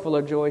she was so full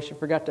of joy, she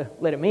forgot to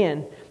let him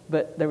in,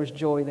 but there was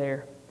joy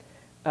there.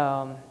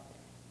 And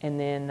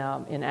then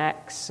in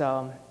Acts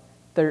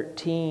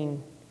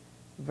 13,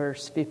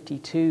 verse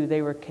 52,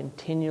 they were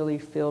continually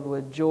filled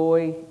with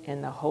joy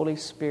and the Holy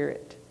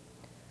Spirit.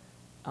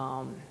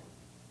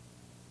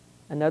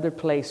 Another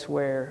place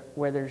where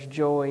there's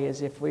joy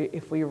is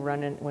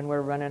when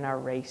we're running our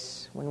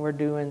race, when we're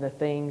doing the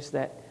things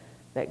that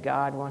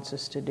God wants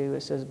us to do.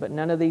 It says, "But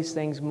none of these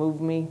things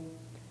move me."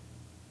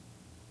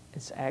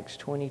 It's Acts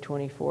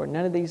 20:24.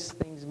 "None of these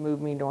things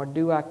move me, nor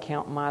do I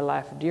count my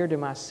life dear to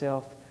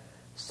myself,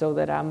 so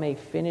that I may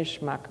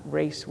finish my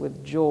race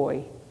with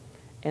joy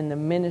and the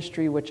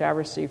ministry which I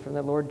received from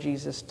the Lord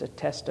Jesus to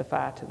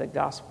testify to the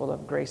gospel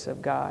of grace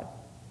of God."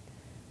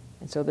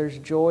 And so there's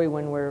joy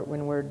when we're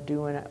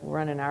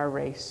running our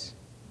race,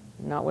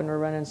 not when we're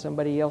running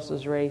somebody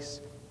else's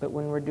race, but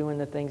when we're doing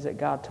the things that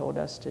God told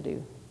us to do.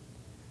 And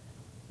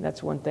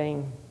that's one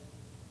thing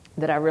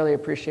that I really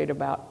appreciate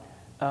about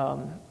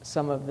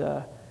some of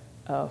the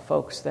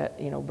folks that,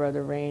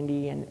 Brother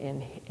Randy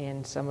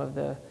and some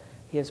of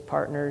his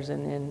partners,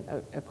 and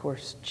then of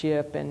course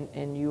Chip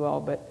and you all,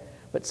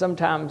 but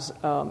sometimes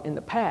in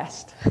the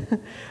past,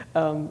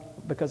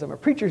 because I'm a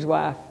preacher's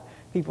wife,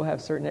 people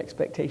have certain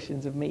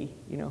expectations of me.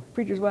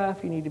 Preacher's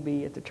wife, you need to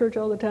be at the church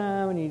all the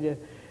time. You need to,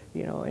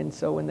 and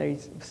so when they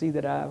see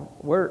that I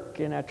work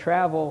and I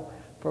travel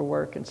for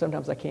work, and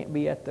sometimes I can't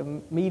be at the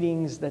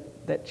meetings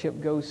that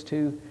Chip goes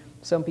to,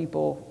 some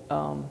people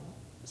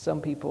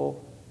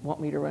want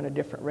me to run a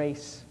different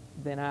race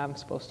than I'm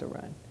supposed to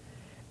run.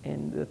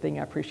 And the thing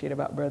I appreciate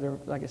about Brother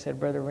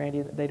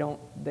Randy, they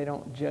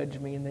don't judge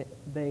me, and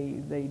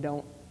they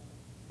don't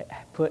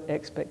put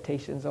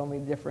expectations on me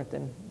different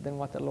than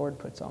what the Lord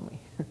puts on me,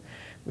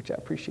 which I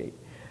appreciate.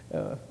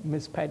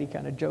 Miss Patty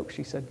kind of joked.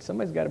 She said,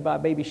 "Somebody's got to buy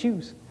baby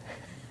shoes."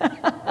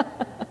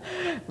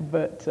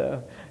 But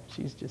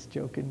she's just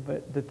joking.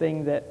 But the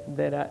thing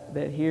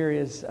that here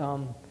is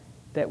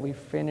that we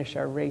finish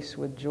our race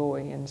with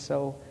joy. And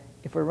so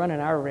if we're running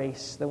our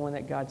race, the one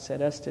that God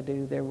set us to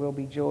do, there will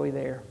be joy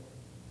there.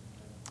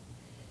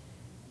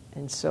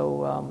 And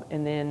so,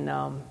 and then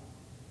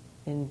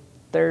in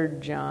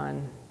 3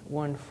 John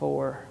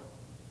 1:4,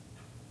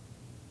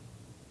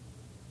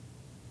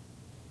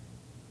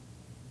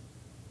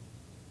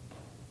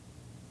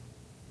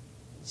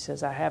 he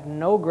says, "I have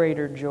no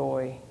greater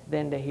joy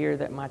than to hear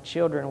that my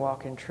children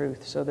walk in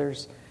truth." So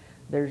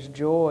there's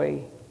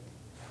joy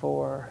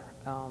for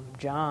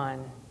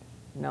John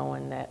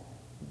knowing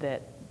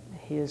that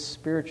his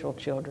spiritual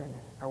children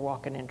are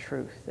walking in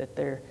truth, that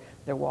they're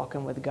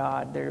walking with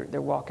God,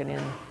 they're walking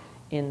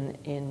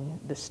in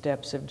the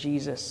steps of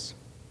Jesus.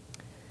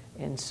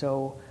 And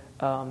so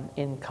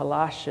in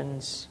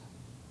Colossians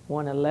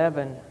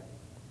 1:11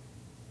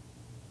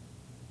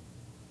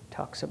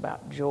 talks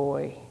about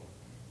joy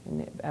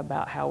and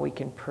about how we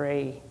can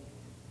pray.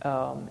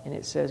 And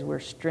it says, we're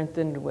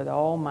strengthened with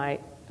all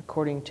might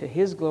according to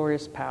his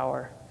glorious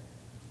power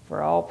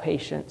for all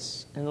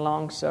patience and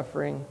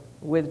long-suffering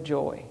with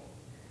joy.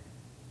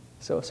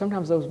 So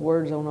sometimes those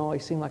words don't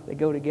always seem like they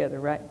go together,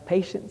 right?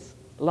 Patience,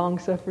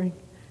 long-suffering,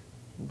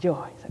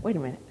 joy. It's like, wait a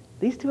minute.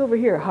 These two over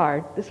here are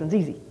hard. This one's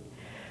easy.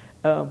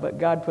 But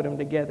God put them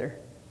together.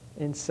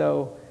 And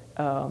so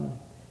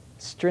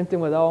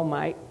strengthened with all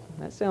might.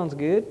 That sounds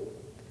good.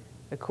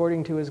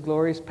 According to his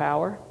glorious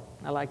power.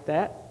 I like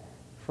that.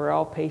 For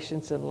all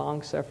patience and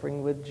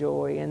long-suffering with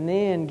joy. And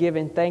then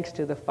giving thanks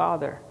to the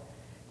Father.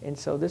 And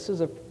so this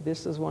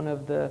is one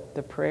of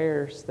the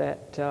prayers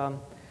that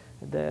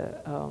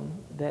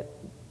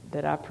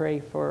that I pray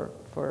for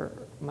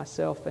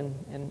myself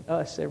and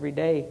us every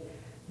day,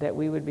 that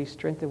we would be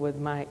strengthened with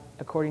might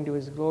according to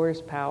his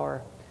glorious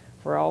power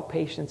for all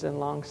patience and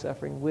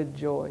long-suffering with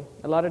joy.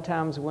 A lot of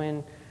times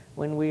when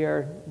we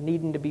are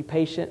needing to be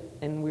patient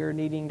and we're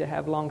needing to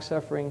have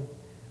long-suffering,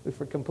 we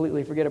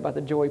completely forget about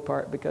the joy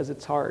part because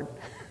it's hard.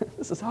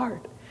 This is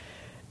hard.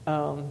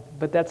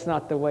 But that's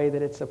not the way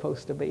that it's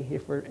supposed to be.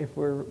 If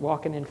we're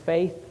walking in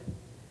faith,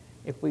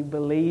 if we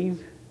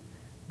believe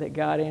that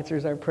God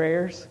answers our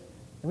prayers,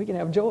 we can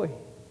have joy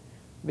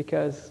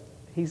because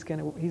he's going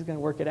to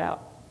work it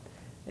out.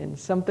 And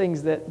some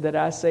things that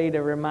I say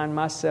to remind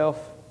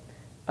myself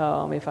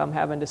if I'm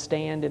having to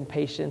stand in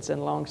patience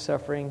and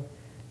long-suffering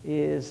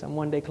is I'm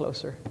one day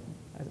closer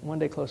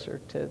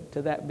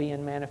to that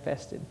being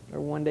manifested, or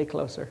one day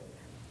closer.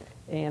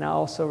 And I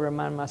also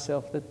remind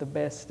myself that the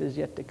best is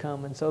yet to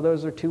come. And so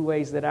those are two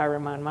ways that I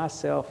remind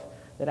myself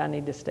that I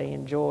need to stay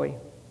in joy.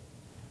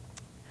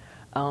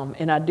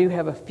 And I do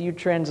have a few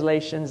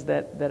translations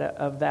that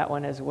of that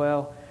one as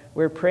well.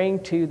 We're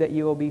praying too that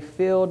you will be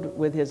filled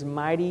with his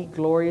mighty,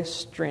 glorious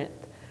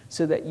strength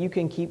so that you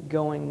can keep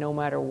going no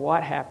matter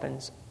what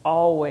happens,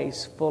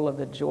 always full of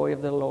the joy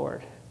of the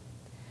Lord.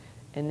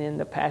 And then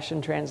the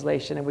Passion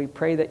Translation, and we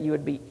pray that you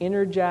would be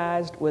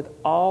energized with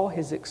all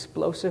his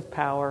explosive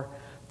power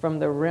from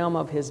the realm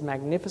of his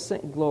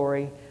magnificent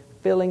glory,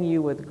 filling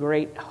you with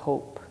great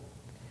hope.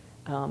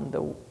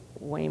 The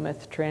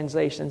Weymouth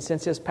Translation,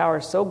 since his power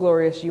is so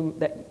glorious,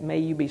 that may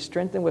you be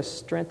strengthened with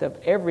strength of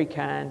every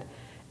kind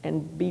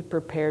and be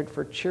prepared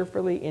for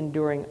cheerfully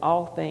enduring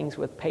all things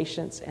with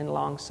patience and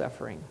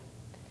long-suffering.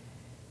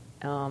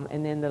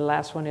 And then the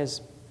last one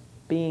is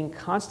being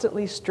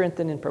constantly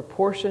strengthened in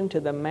proportion to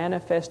the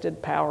manifested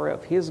power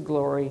of his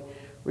glory,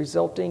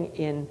 resulting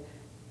in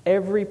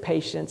every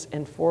patience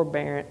and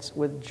forbearance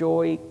with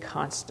joy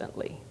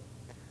constantly.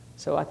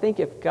 So I think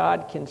if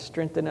God can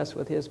strengthen us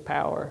with his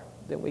power,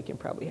 then we can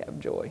probably have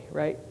joy,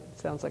 right? It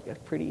sounds like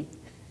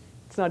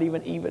it's not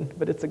even,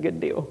 but it's a good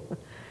deal.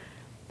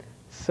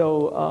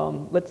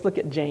 So let's look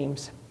at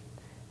James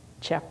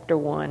chapter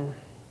 1,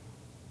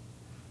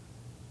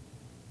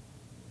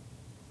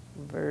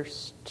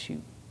 verse 2.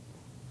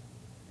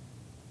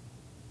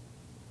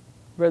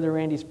 Brother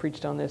Randy's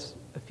preached on this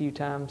a few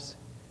times.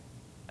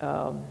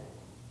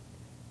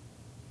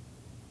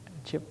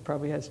 Chip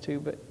probably has too.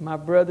 But my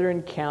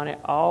brethren, count it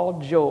all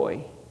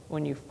joy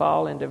when you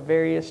fall into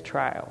various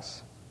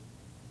trials.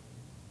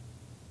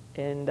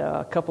 And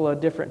a couple of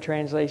different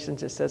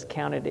translations, it says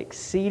count it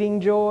exceeding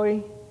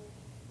joy,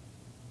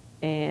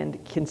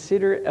 and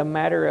consider it a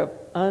matter of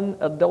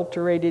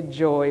unadulterated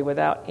joy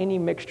without any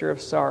mixture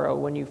of sorrow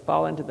when you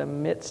fall into the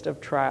midst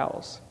of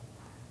trials.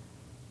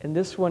 And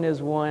this one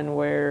is one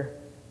where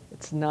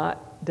it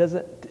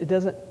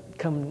doesn't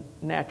come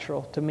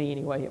natural to me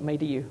anyway. It may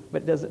to you,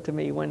 but it doesn't to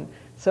me. When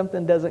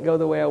something doesn't go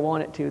the way I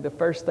want it to, the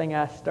first thing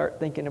I start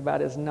thinking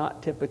about is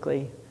not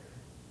typically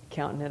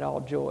counting it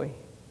all joy.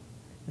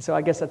 And so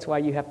I guess that's why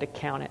you have to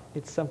count it.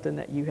 It's something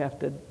that you have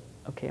to,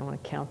 okay, I'm going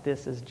to count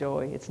this as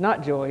joy. It's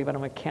not joy, but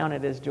I'm going to count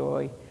it as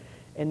joy.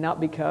 And not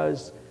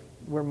because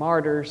we're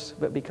martyrs,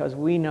 but because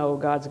we know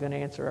God's going to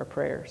answer our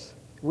prayers.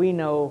 We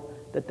know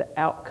that the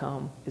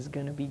outcome is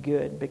going to be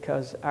good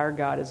because our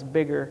God is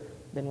bigger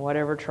than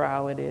whatever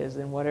trial it is,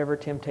 than whatever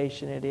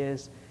temptation it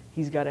is.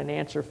 He's got an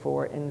answer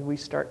for it, and we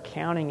start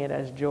counting it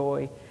as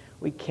joy.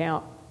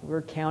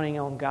 We're counting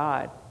on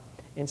God,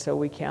 and so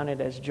we count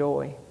it as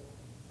joy.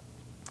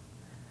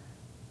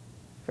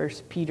 1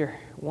 Peter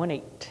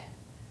 1:8.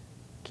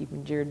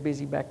 Keeping Jared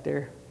busy back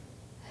there.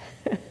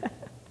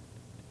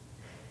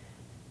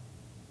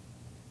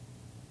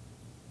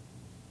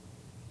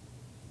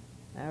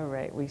 All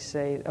right, we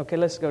say, okay,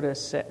 let's go to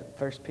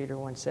 1 Peter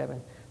 1:7.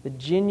 The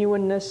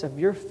genuineness of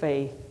your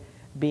faith,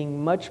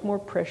 being much more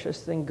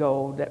precious than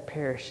gold that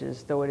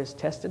perishes, though it is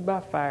tested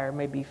by fire,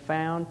 may be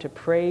found to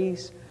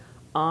praise,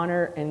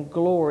 honor, and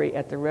glory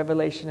at the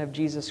revelation of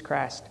Jesus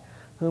Christ,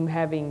 whom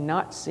having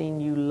not seen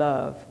you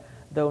love,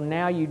 though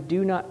now you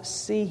do not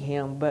see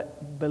him,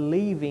 but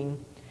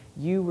believing,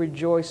 you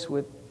rejoice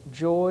with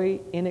joy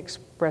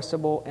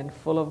inexpressible and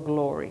full of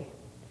glory.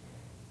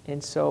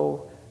 And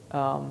so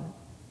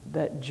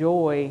that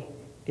joy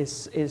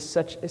is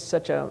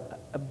such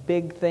a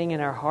big thing in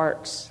our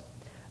hearts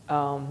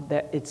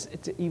that it's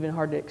even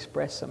hard to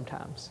express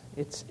sometimes.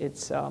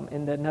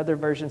 And another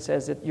version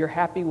says that you're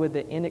happy with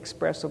the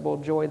inexpressible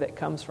joy that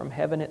comes from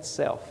heaven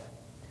itself.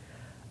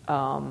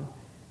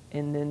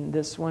 And then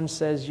this one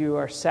says you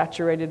are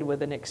saturated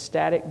with an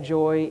ecstatic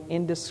joy,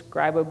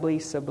 indescribably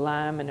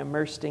sublime and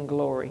immersed in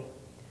glory.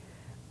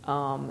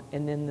 And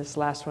then this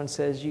last one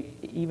says,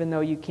 even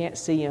though you can't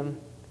see him,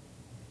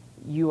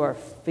 you are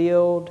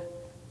filled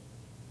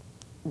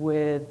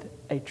with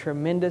a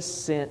tremendous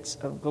sense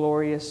of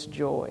glorious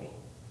joy.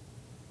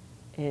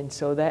 And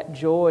so that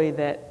joy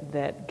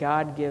that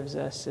God gives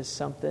us is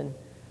something.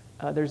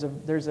 There's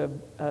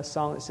a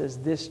song that says,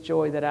 "This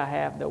joy that I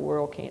have, the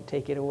world can't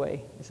take it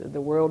away." It says,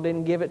 "The world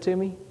didn't give it to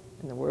me,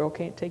 and the world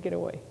can't take it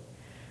away."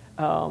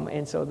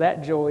 And so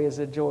that joy is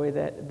a joy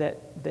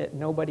that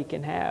nobody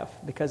can have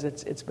because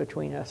it's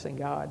between us and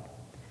God.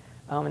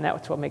 And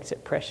that's what makes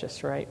it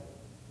precious, right?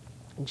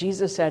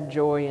 Jesus had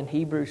joy in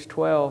Hebrews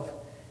 12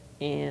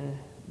 in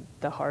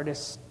the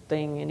hardest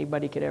thing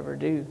anybody could ever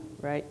do,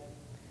 right?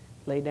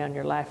 Lay down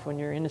your life when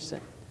you're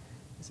innocent.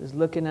 It says,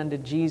 looking unto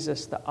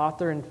Jesus, the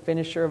author and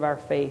finisher of our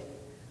faith,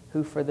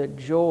 who for the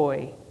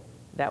joy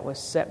that was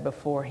set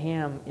before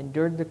him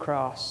endured the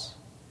cross,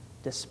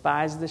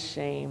 despised the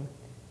shame,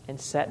 and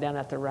sat down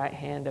at the right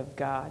hand of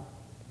God.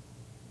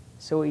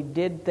 So he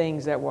did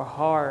things that were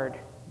hard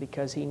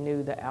because he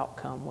knew the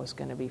outcome was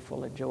going to be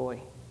full of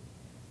joy.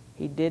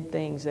 He did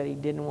things that he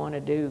didn't want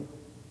to do.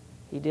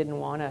 He didn't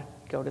want to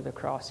go to the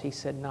cross. He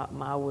said, "Not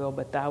my will,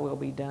 but thy will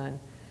be done."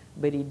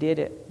 But he did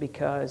it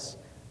because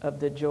of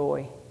the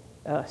joy.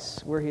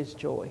 Us, we're his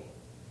joy.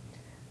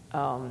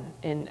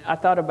 And I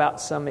thought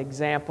about some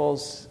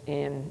examples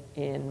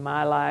in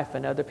my life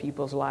and other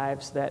people's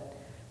lives that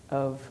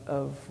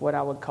of what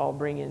I would call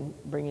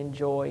bringing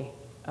joy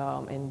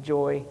and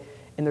joy.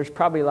 And there's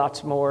probably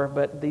lots more,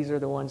 but these are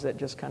the ones that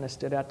just kind of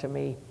stood out to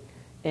me.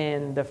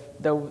 And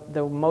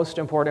the most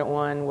important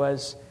one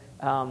was,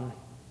 I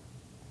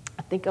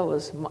think I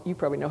was, you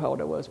probably know how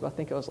old I was, but I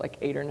think I was like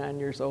 8 or 9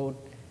 years old.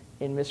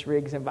 And Miss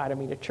Riggs invited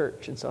me to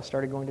church, and so I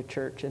started going to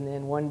church. And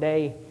then one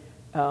day,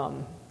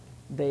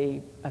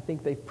 they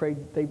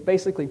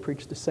basically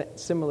preached a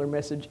similar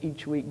message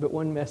each week, but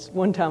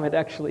one time it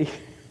actually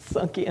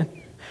sunk in.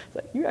 It's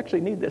like, you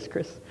actually need this,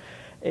 Chris.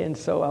 And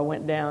so I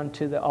went down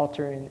to the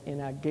altar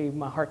and I gave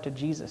my heart to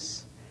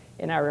Jesus.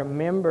 And I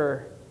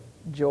remember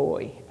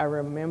joy. I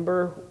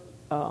remember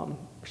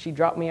she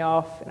dropped me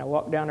off, and I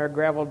walked down our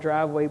gravel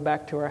driveway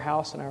back to our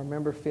house, and I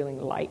remember feeling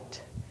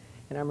light.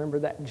 And I remember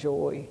that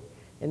joy.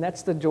 And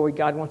that's the joy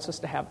God wants us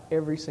to have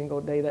every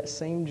single day, that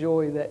same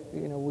joy that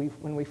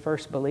when we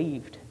first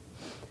believed.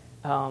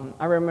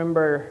 I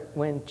remember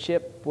when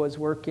Chip was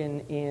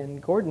working in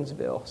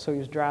Gordonsville, so he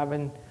was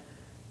driving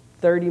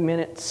 30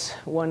 minutes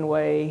one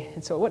way,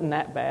 and so it wasn't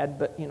that bad,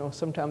 but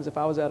sometimes if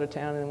I was out of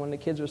town and when the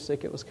kids were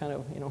sick, it was kind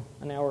of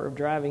an hour of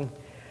driving.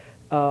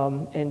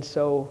 And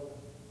so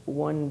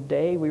one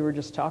day we were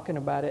just talking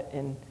about it,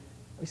 and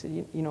we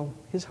said,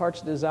 his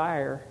heart's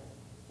desire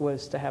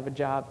was to have a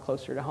job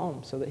closer to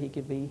home so that he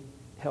could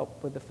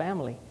help with the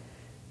family.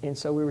 And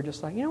so we were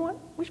just like, you know what?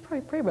 We should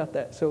probably pray about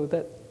that. So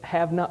that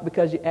have not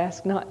because you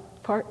ask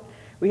not part,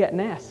 we hadn't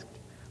asked.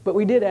 But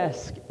we did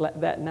ask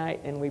that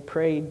night, and we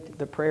prayed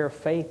the prayer of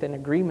faith and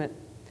agreement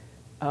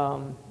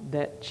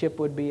that Chip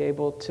would be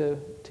able to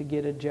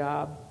get a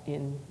job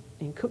in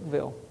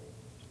Cookeville.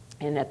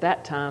 And at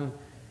that time,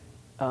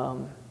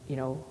 there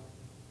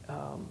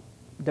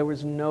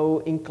was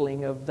no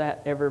inkling of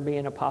that ever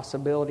being a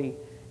possibility.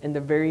 And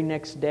the very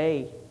next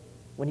day,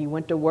 when he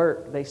went to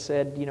work, they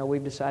said,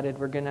 we've decided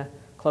we're going to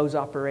close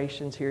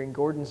operations here in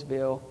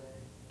Gordonsville.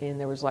 And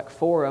there was like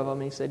 4 of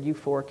them. And he said, you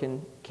 4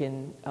 can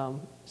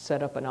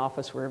set up an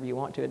office wherever you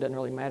want to. It doesn't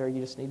really matter.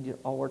 You just need to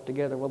all work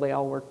together. Well, they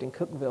all worked in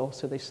Cookeville,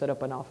 so they set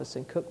up an office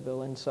in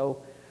Cookeville. And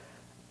so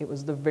it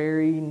was the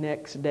very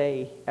next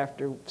day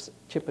after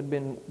Chip had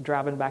been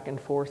driving back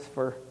and forth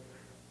for,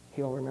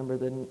 he'll remember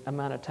the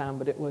amount of time,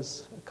 but it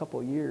was a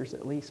couple of years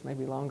at least,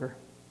 maybe longer.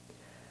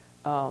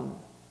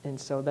 And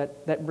so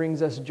that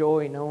brings us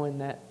joy, knowing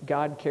that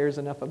God cares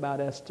enough about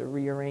us to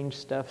rearrange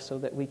stuff so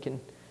that we can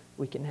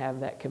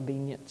have that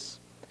convenience.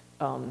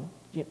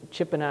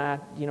 Chip and I,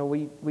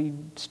 we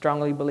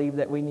strongly believe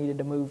that we needed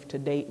to move to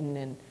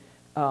Dayton,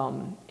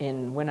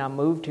 and when I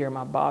moved here,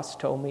 my boss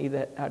told me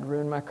that I'd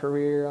ruined my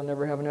career, I'll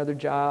never have another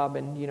job,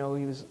 and he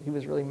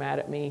was really mad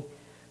at me,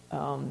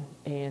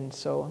 and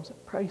so I was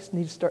like, probably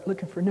need to start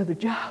looking for another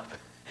job,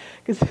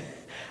 because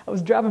I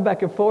was driving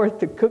back and forth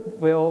to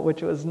Cookeville,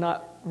 which was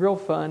not real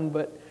fun,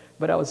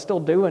 but I was still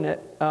doing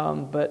it,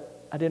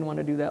 but I didn't want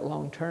to do that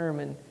long term,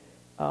 and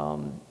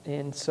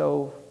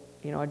so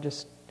I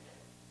just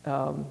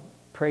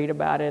prayed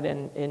about it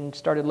and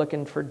started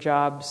looking for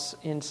jobs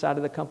inside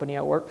of the company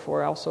I worked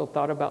for. I also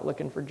thought about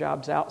looking for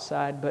jobs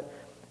outside, but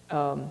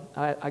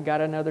I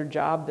got another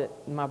job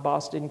that my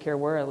boss didn't care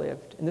where I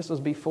lived. And this was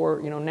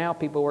before, now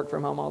people work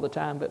from home all the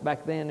time, but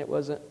back then it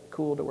wasn't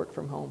cool to work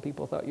from home.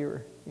 People thought you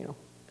were,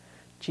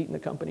 cheating the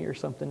company or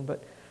something,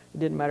 but it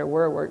didn't matter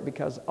where I worked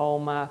because all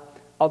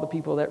the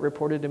people that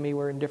reported to me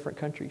were in different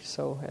countries.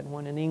 So I had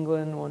one in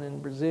England, one in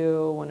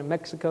Brazil, one in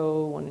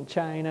Mexico, one in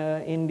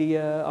China,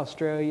 India,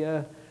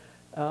 Australia.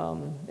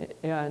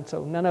 And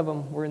so none of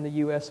them were in the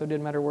U.S., so it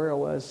didn't matter where I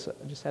was.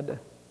 I just had to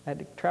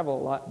travel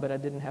a lot, but I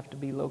didn't have to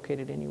be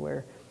located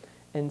anywhere.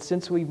 And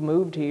since we've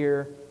moved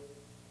here,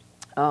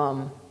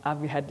 I've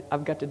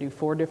got to do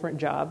 4 different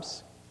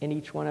jobs, and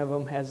each one of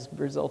them has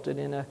resulted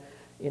in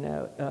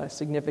a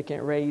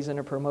significant raise and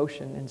a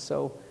promotion. And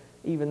so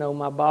even though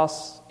my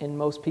boss and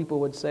most people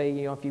would say,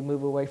 if you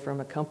move away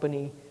from a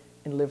company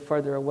and live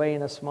further away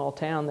in a small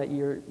town, that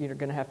you're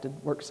going to have to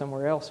work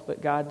somewhere else.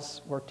 But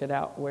God's worked it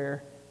out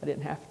where I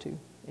didn't have to.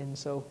 And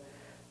so,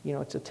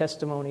 it's a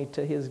testimony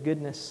to His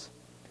goodness.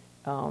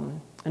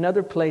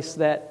 Another place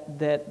that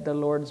the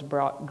Lord's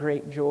brought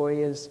great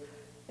joy is,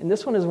 and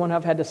this one is one I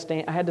had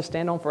to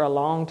stand on for a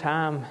long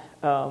time,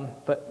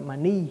 but my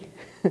knee,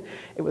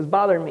 it was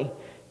bothering me.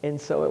 And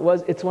so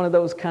it's one of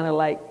those kind of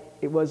like,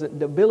 it wasn't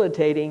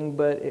debilitating,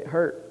 but it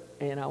hurt.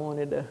 And I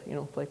wanted to,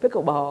 play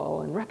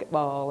pickleball and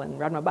racquetball and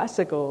ride my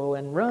bicycle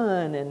and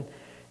run.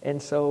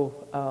 And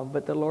so,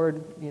 but the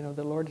Lord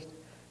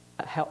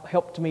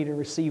helped me to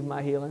receive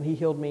my healing. He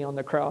healed me on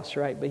the cross,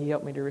 right? But He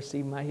helped me to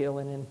receive my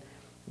healing, and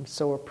I'm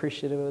so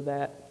appreciative of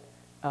that.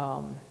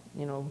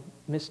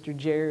 Mr.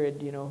 Jared,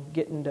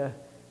 getting to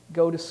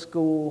go to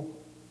school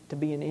to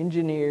be an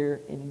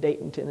engineer in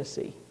Dayton,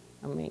 Tennessee.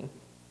 I mean,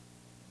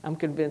 I'm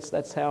convinced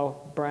that's how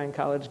Bryan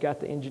College got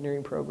the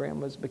engineering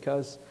program, was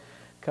because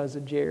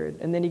of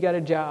Jared. And then he got a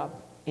job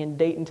in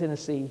Dayton,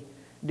 Tennessee,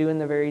 doing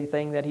the very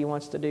thing that he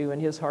wants to do.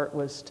 And his heart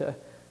was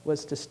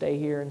to stay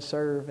here and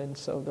serve. And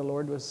so the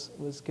Lord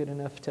was good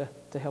enough to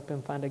help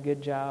him find a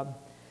good job.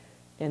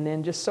 And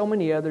then just so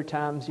many other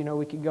times,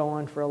 we could go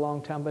on for a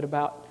long time, but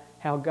about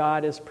how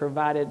God has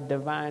provided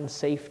divine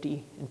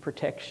safety and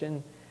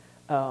protection.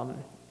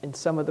 In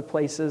some of the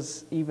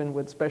places,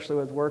 especially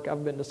with work,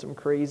 I've been to some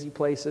crazy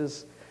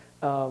places.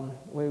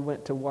 We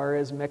went to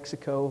Juarez,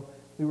 Mexico.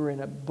 We were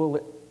in a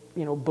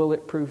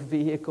bulletproof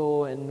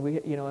vehicle,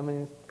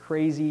 and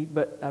crazy,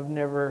 but I've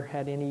never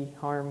had any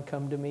harm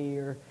come to me,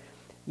 or,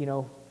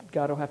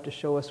 God will have to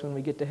show us when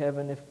we get to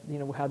heaven if,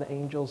 how the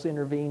angels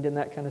intervened and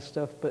that kind of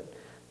stuff,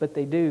 but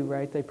they do,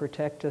 right? They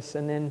protect us.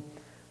 And then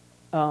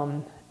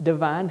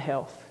divine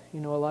health. A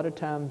lot of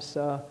times,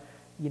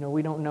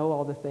 we don't know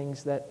all the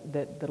things that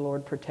the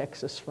Lord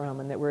protects us from,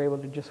 and that we're able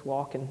to just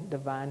walk in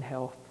divine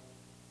health.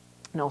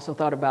 And also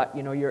thought about,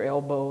 your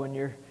elbow and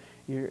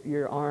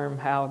your arm,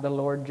 how the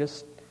Lord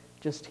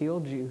just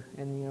healed you.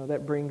 And,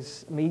 that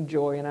brings me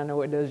joy, and I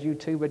know it does you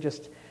too, but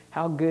just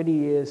how good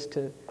He is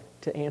to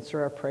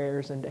answer our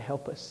prayers and to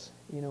help us.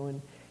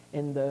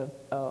 And the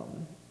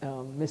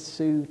Miss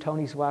Sue,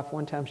 Tony's wife,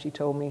 one time she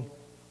told me,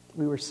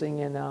 we were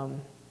singing,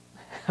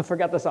 I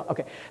forgot the song.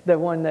 Okay, the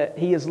one that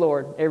He is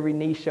Lord, every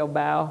knee shall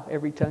bow,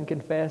 every tongue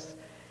confess.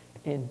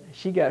 And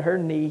she got her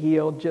knee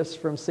healed just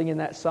from singing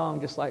that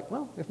song, just like,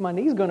 well, if my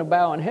knee's going to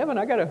bow in heaven,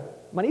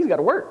 my knee's got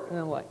to work. And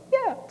I'm like,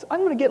 yeah, I'm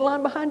going to get in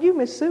line behind you,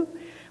 Miss Sue.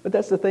 But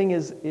that's the thing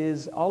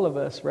is all of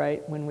us,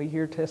 right, when we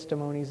hear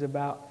testimonies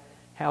about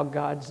how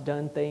God's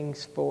done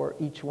things for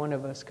each one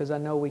of us, because I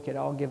know we could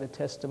all give a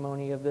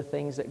testimony of the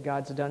things that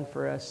God's done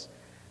for us,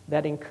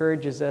 that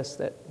encourages us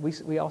that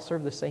we all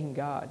serve the same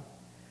God.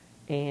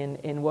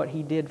 And what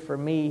He did for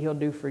me, He'll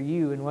do for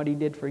you. And what He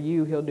did for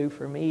you, He'll do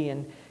for me.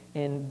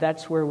 And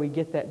that's where we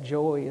get that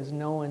joy, is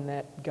knowing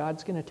that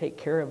God's going to take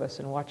care of us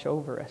and watch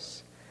over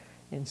us.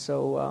 And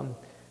so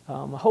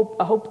I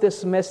hope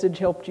this message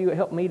helped you. It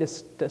helped me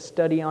to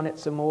study on it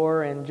some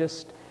more, and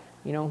just,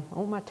 I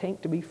want my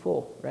tank to be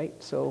full, right?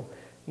 So,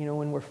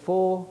 when we're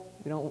full,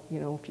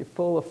 if you're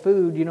full of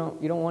food, you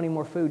don't want any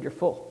more food. You're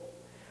full.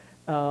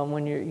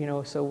 When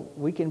you're, so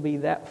we can be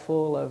that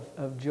full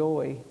of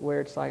joy,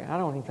 where it's like, I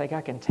don't even think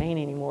I contain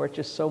anymore. It's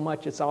just so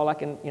much. It's all I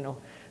can,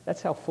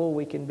 that's how full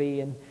we can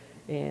be.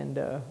 And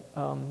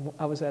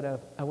I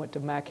went to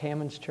Mac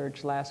Hammond's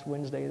church last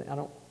Wednesday.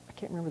 I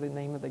can't remember the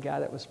name of the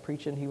guy that was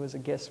preaching. He was a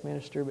guest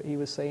minister, but he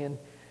was saying,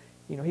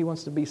 he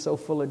wants to be so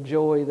full of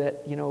joy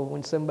that,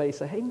 when somebody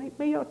say, hey,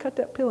 maybe I'll cut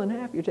that pill in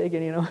half you're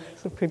taking,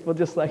 some people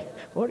just like,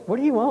 what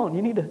do you want?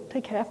 You need to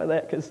take half of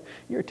that because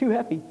you're too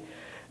happy.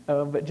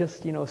 But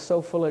just,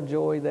 so full of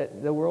joy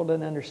that the world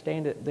doesn't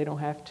understand it. They don't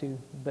have to.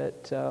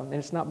 But and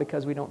it's not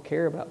because we don't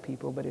care about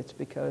people, but it's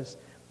because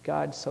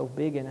God's so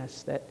big in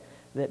us that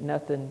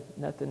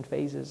nothing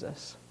phases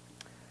us.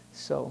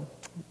 So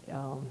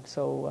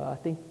I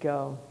think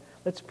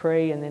let's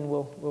pray, and then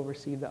we'll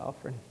receive the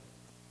offering.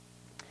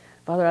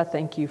 Father, I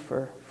thank You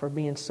for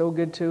being so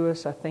good to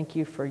us. I thank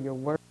You for Your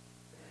word.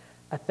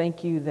 I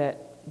thank You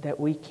that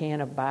we can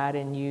abide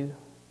in You,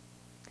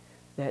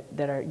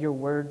 that Your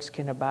words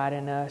can abide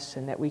in us,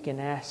 and that we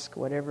can ask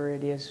whatever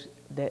it is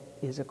that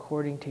is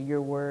according to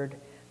Your word,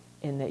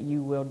 and that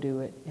You will do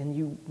it. And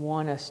You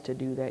want us to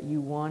do that. You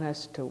want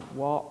us to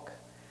walk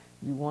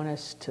You want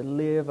us to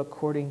live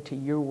according to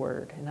your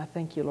word. And I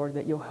thank you, Lord,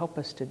 that you'll help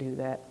us to do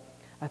that.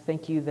 I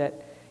thank you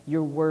that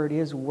your word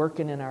is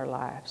working in our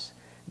lives,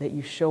 that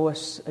you show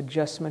us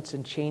adjustments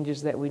and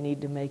changes that we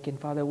need to make. And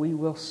Father, we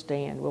will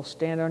stand. We'll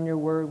stand on your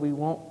word. We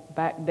won't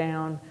back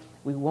down.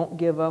 We won't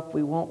give up.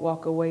 We won't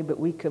walk away, but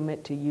we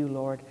commit to you,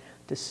 Lord,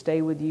 to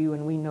stay with you.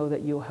 And we know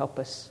that you'll help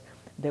us,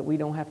 that we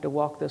don't have to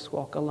walk this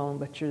walk alone,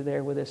 but you're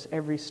there with us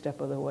every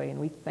step of the way. And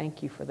we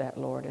thank you for that,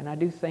 Lord. And I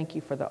do thank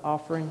you for the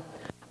offering.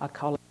 I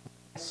call it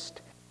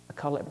blessed. I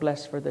call it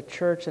blessed for the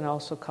church, and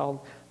also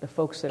call the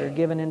folks that are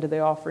given into the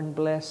offering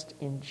blessed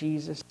in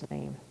Jesus'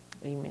 name.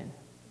 Amen.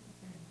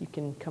 You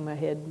can come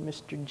ahead,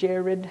 Mr.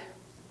 Jared.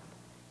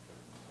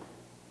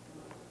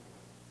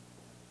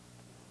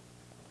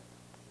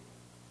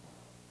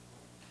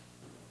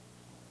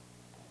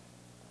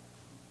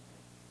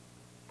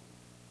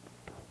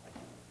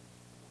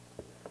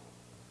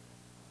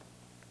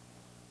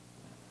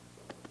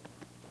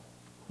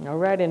 All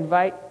right,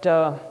 invite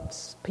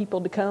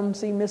people to come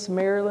see Miss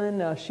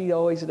Marilyn. She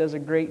always does a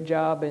great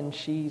job, and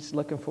she's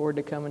looking forward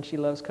to coming. She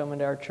loves coming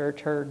to our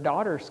church. Her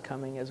daughter's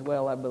coming as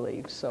well, I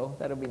believe, so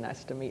that'll be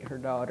nice to meet her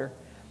daughter.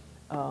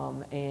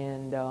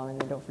 And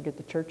don't forget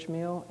the church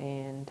meal,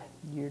 and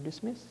you're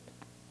dismissed.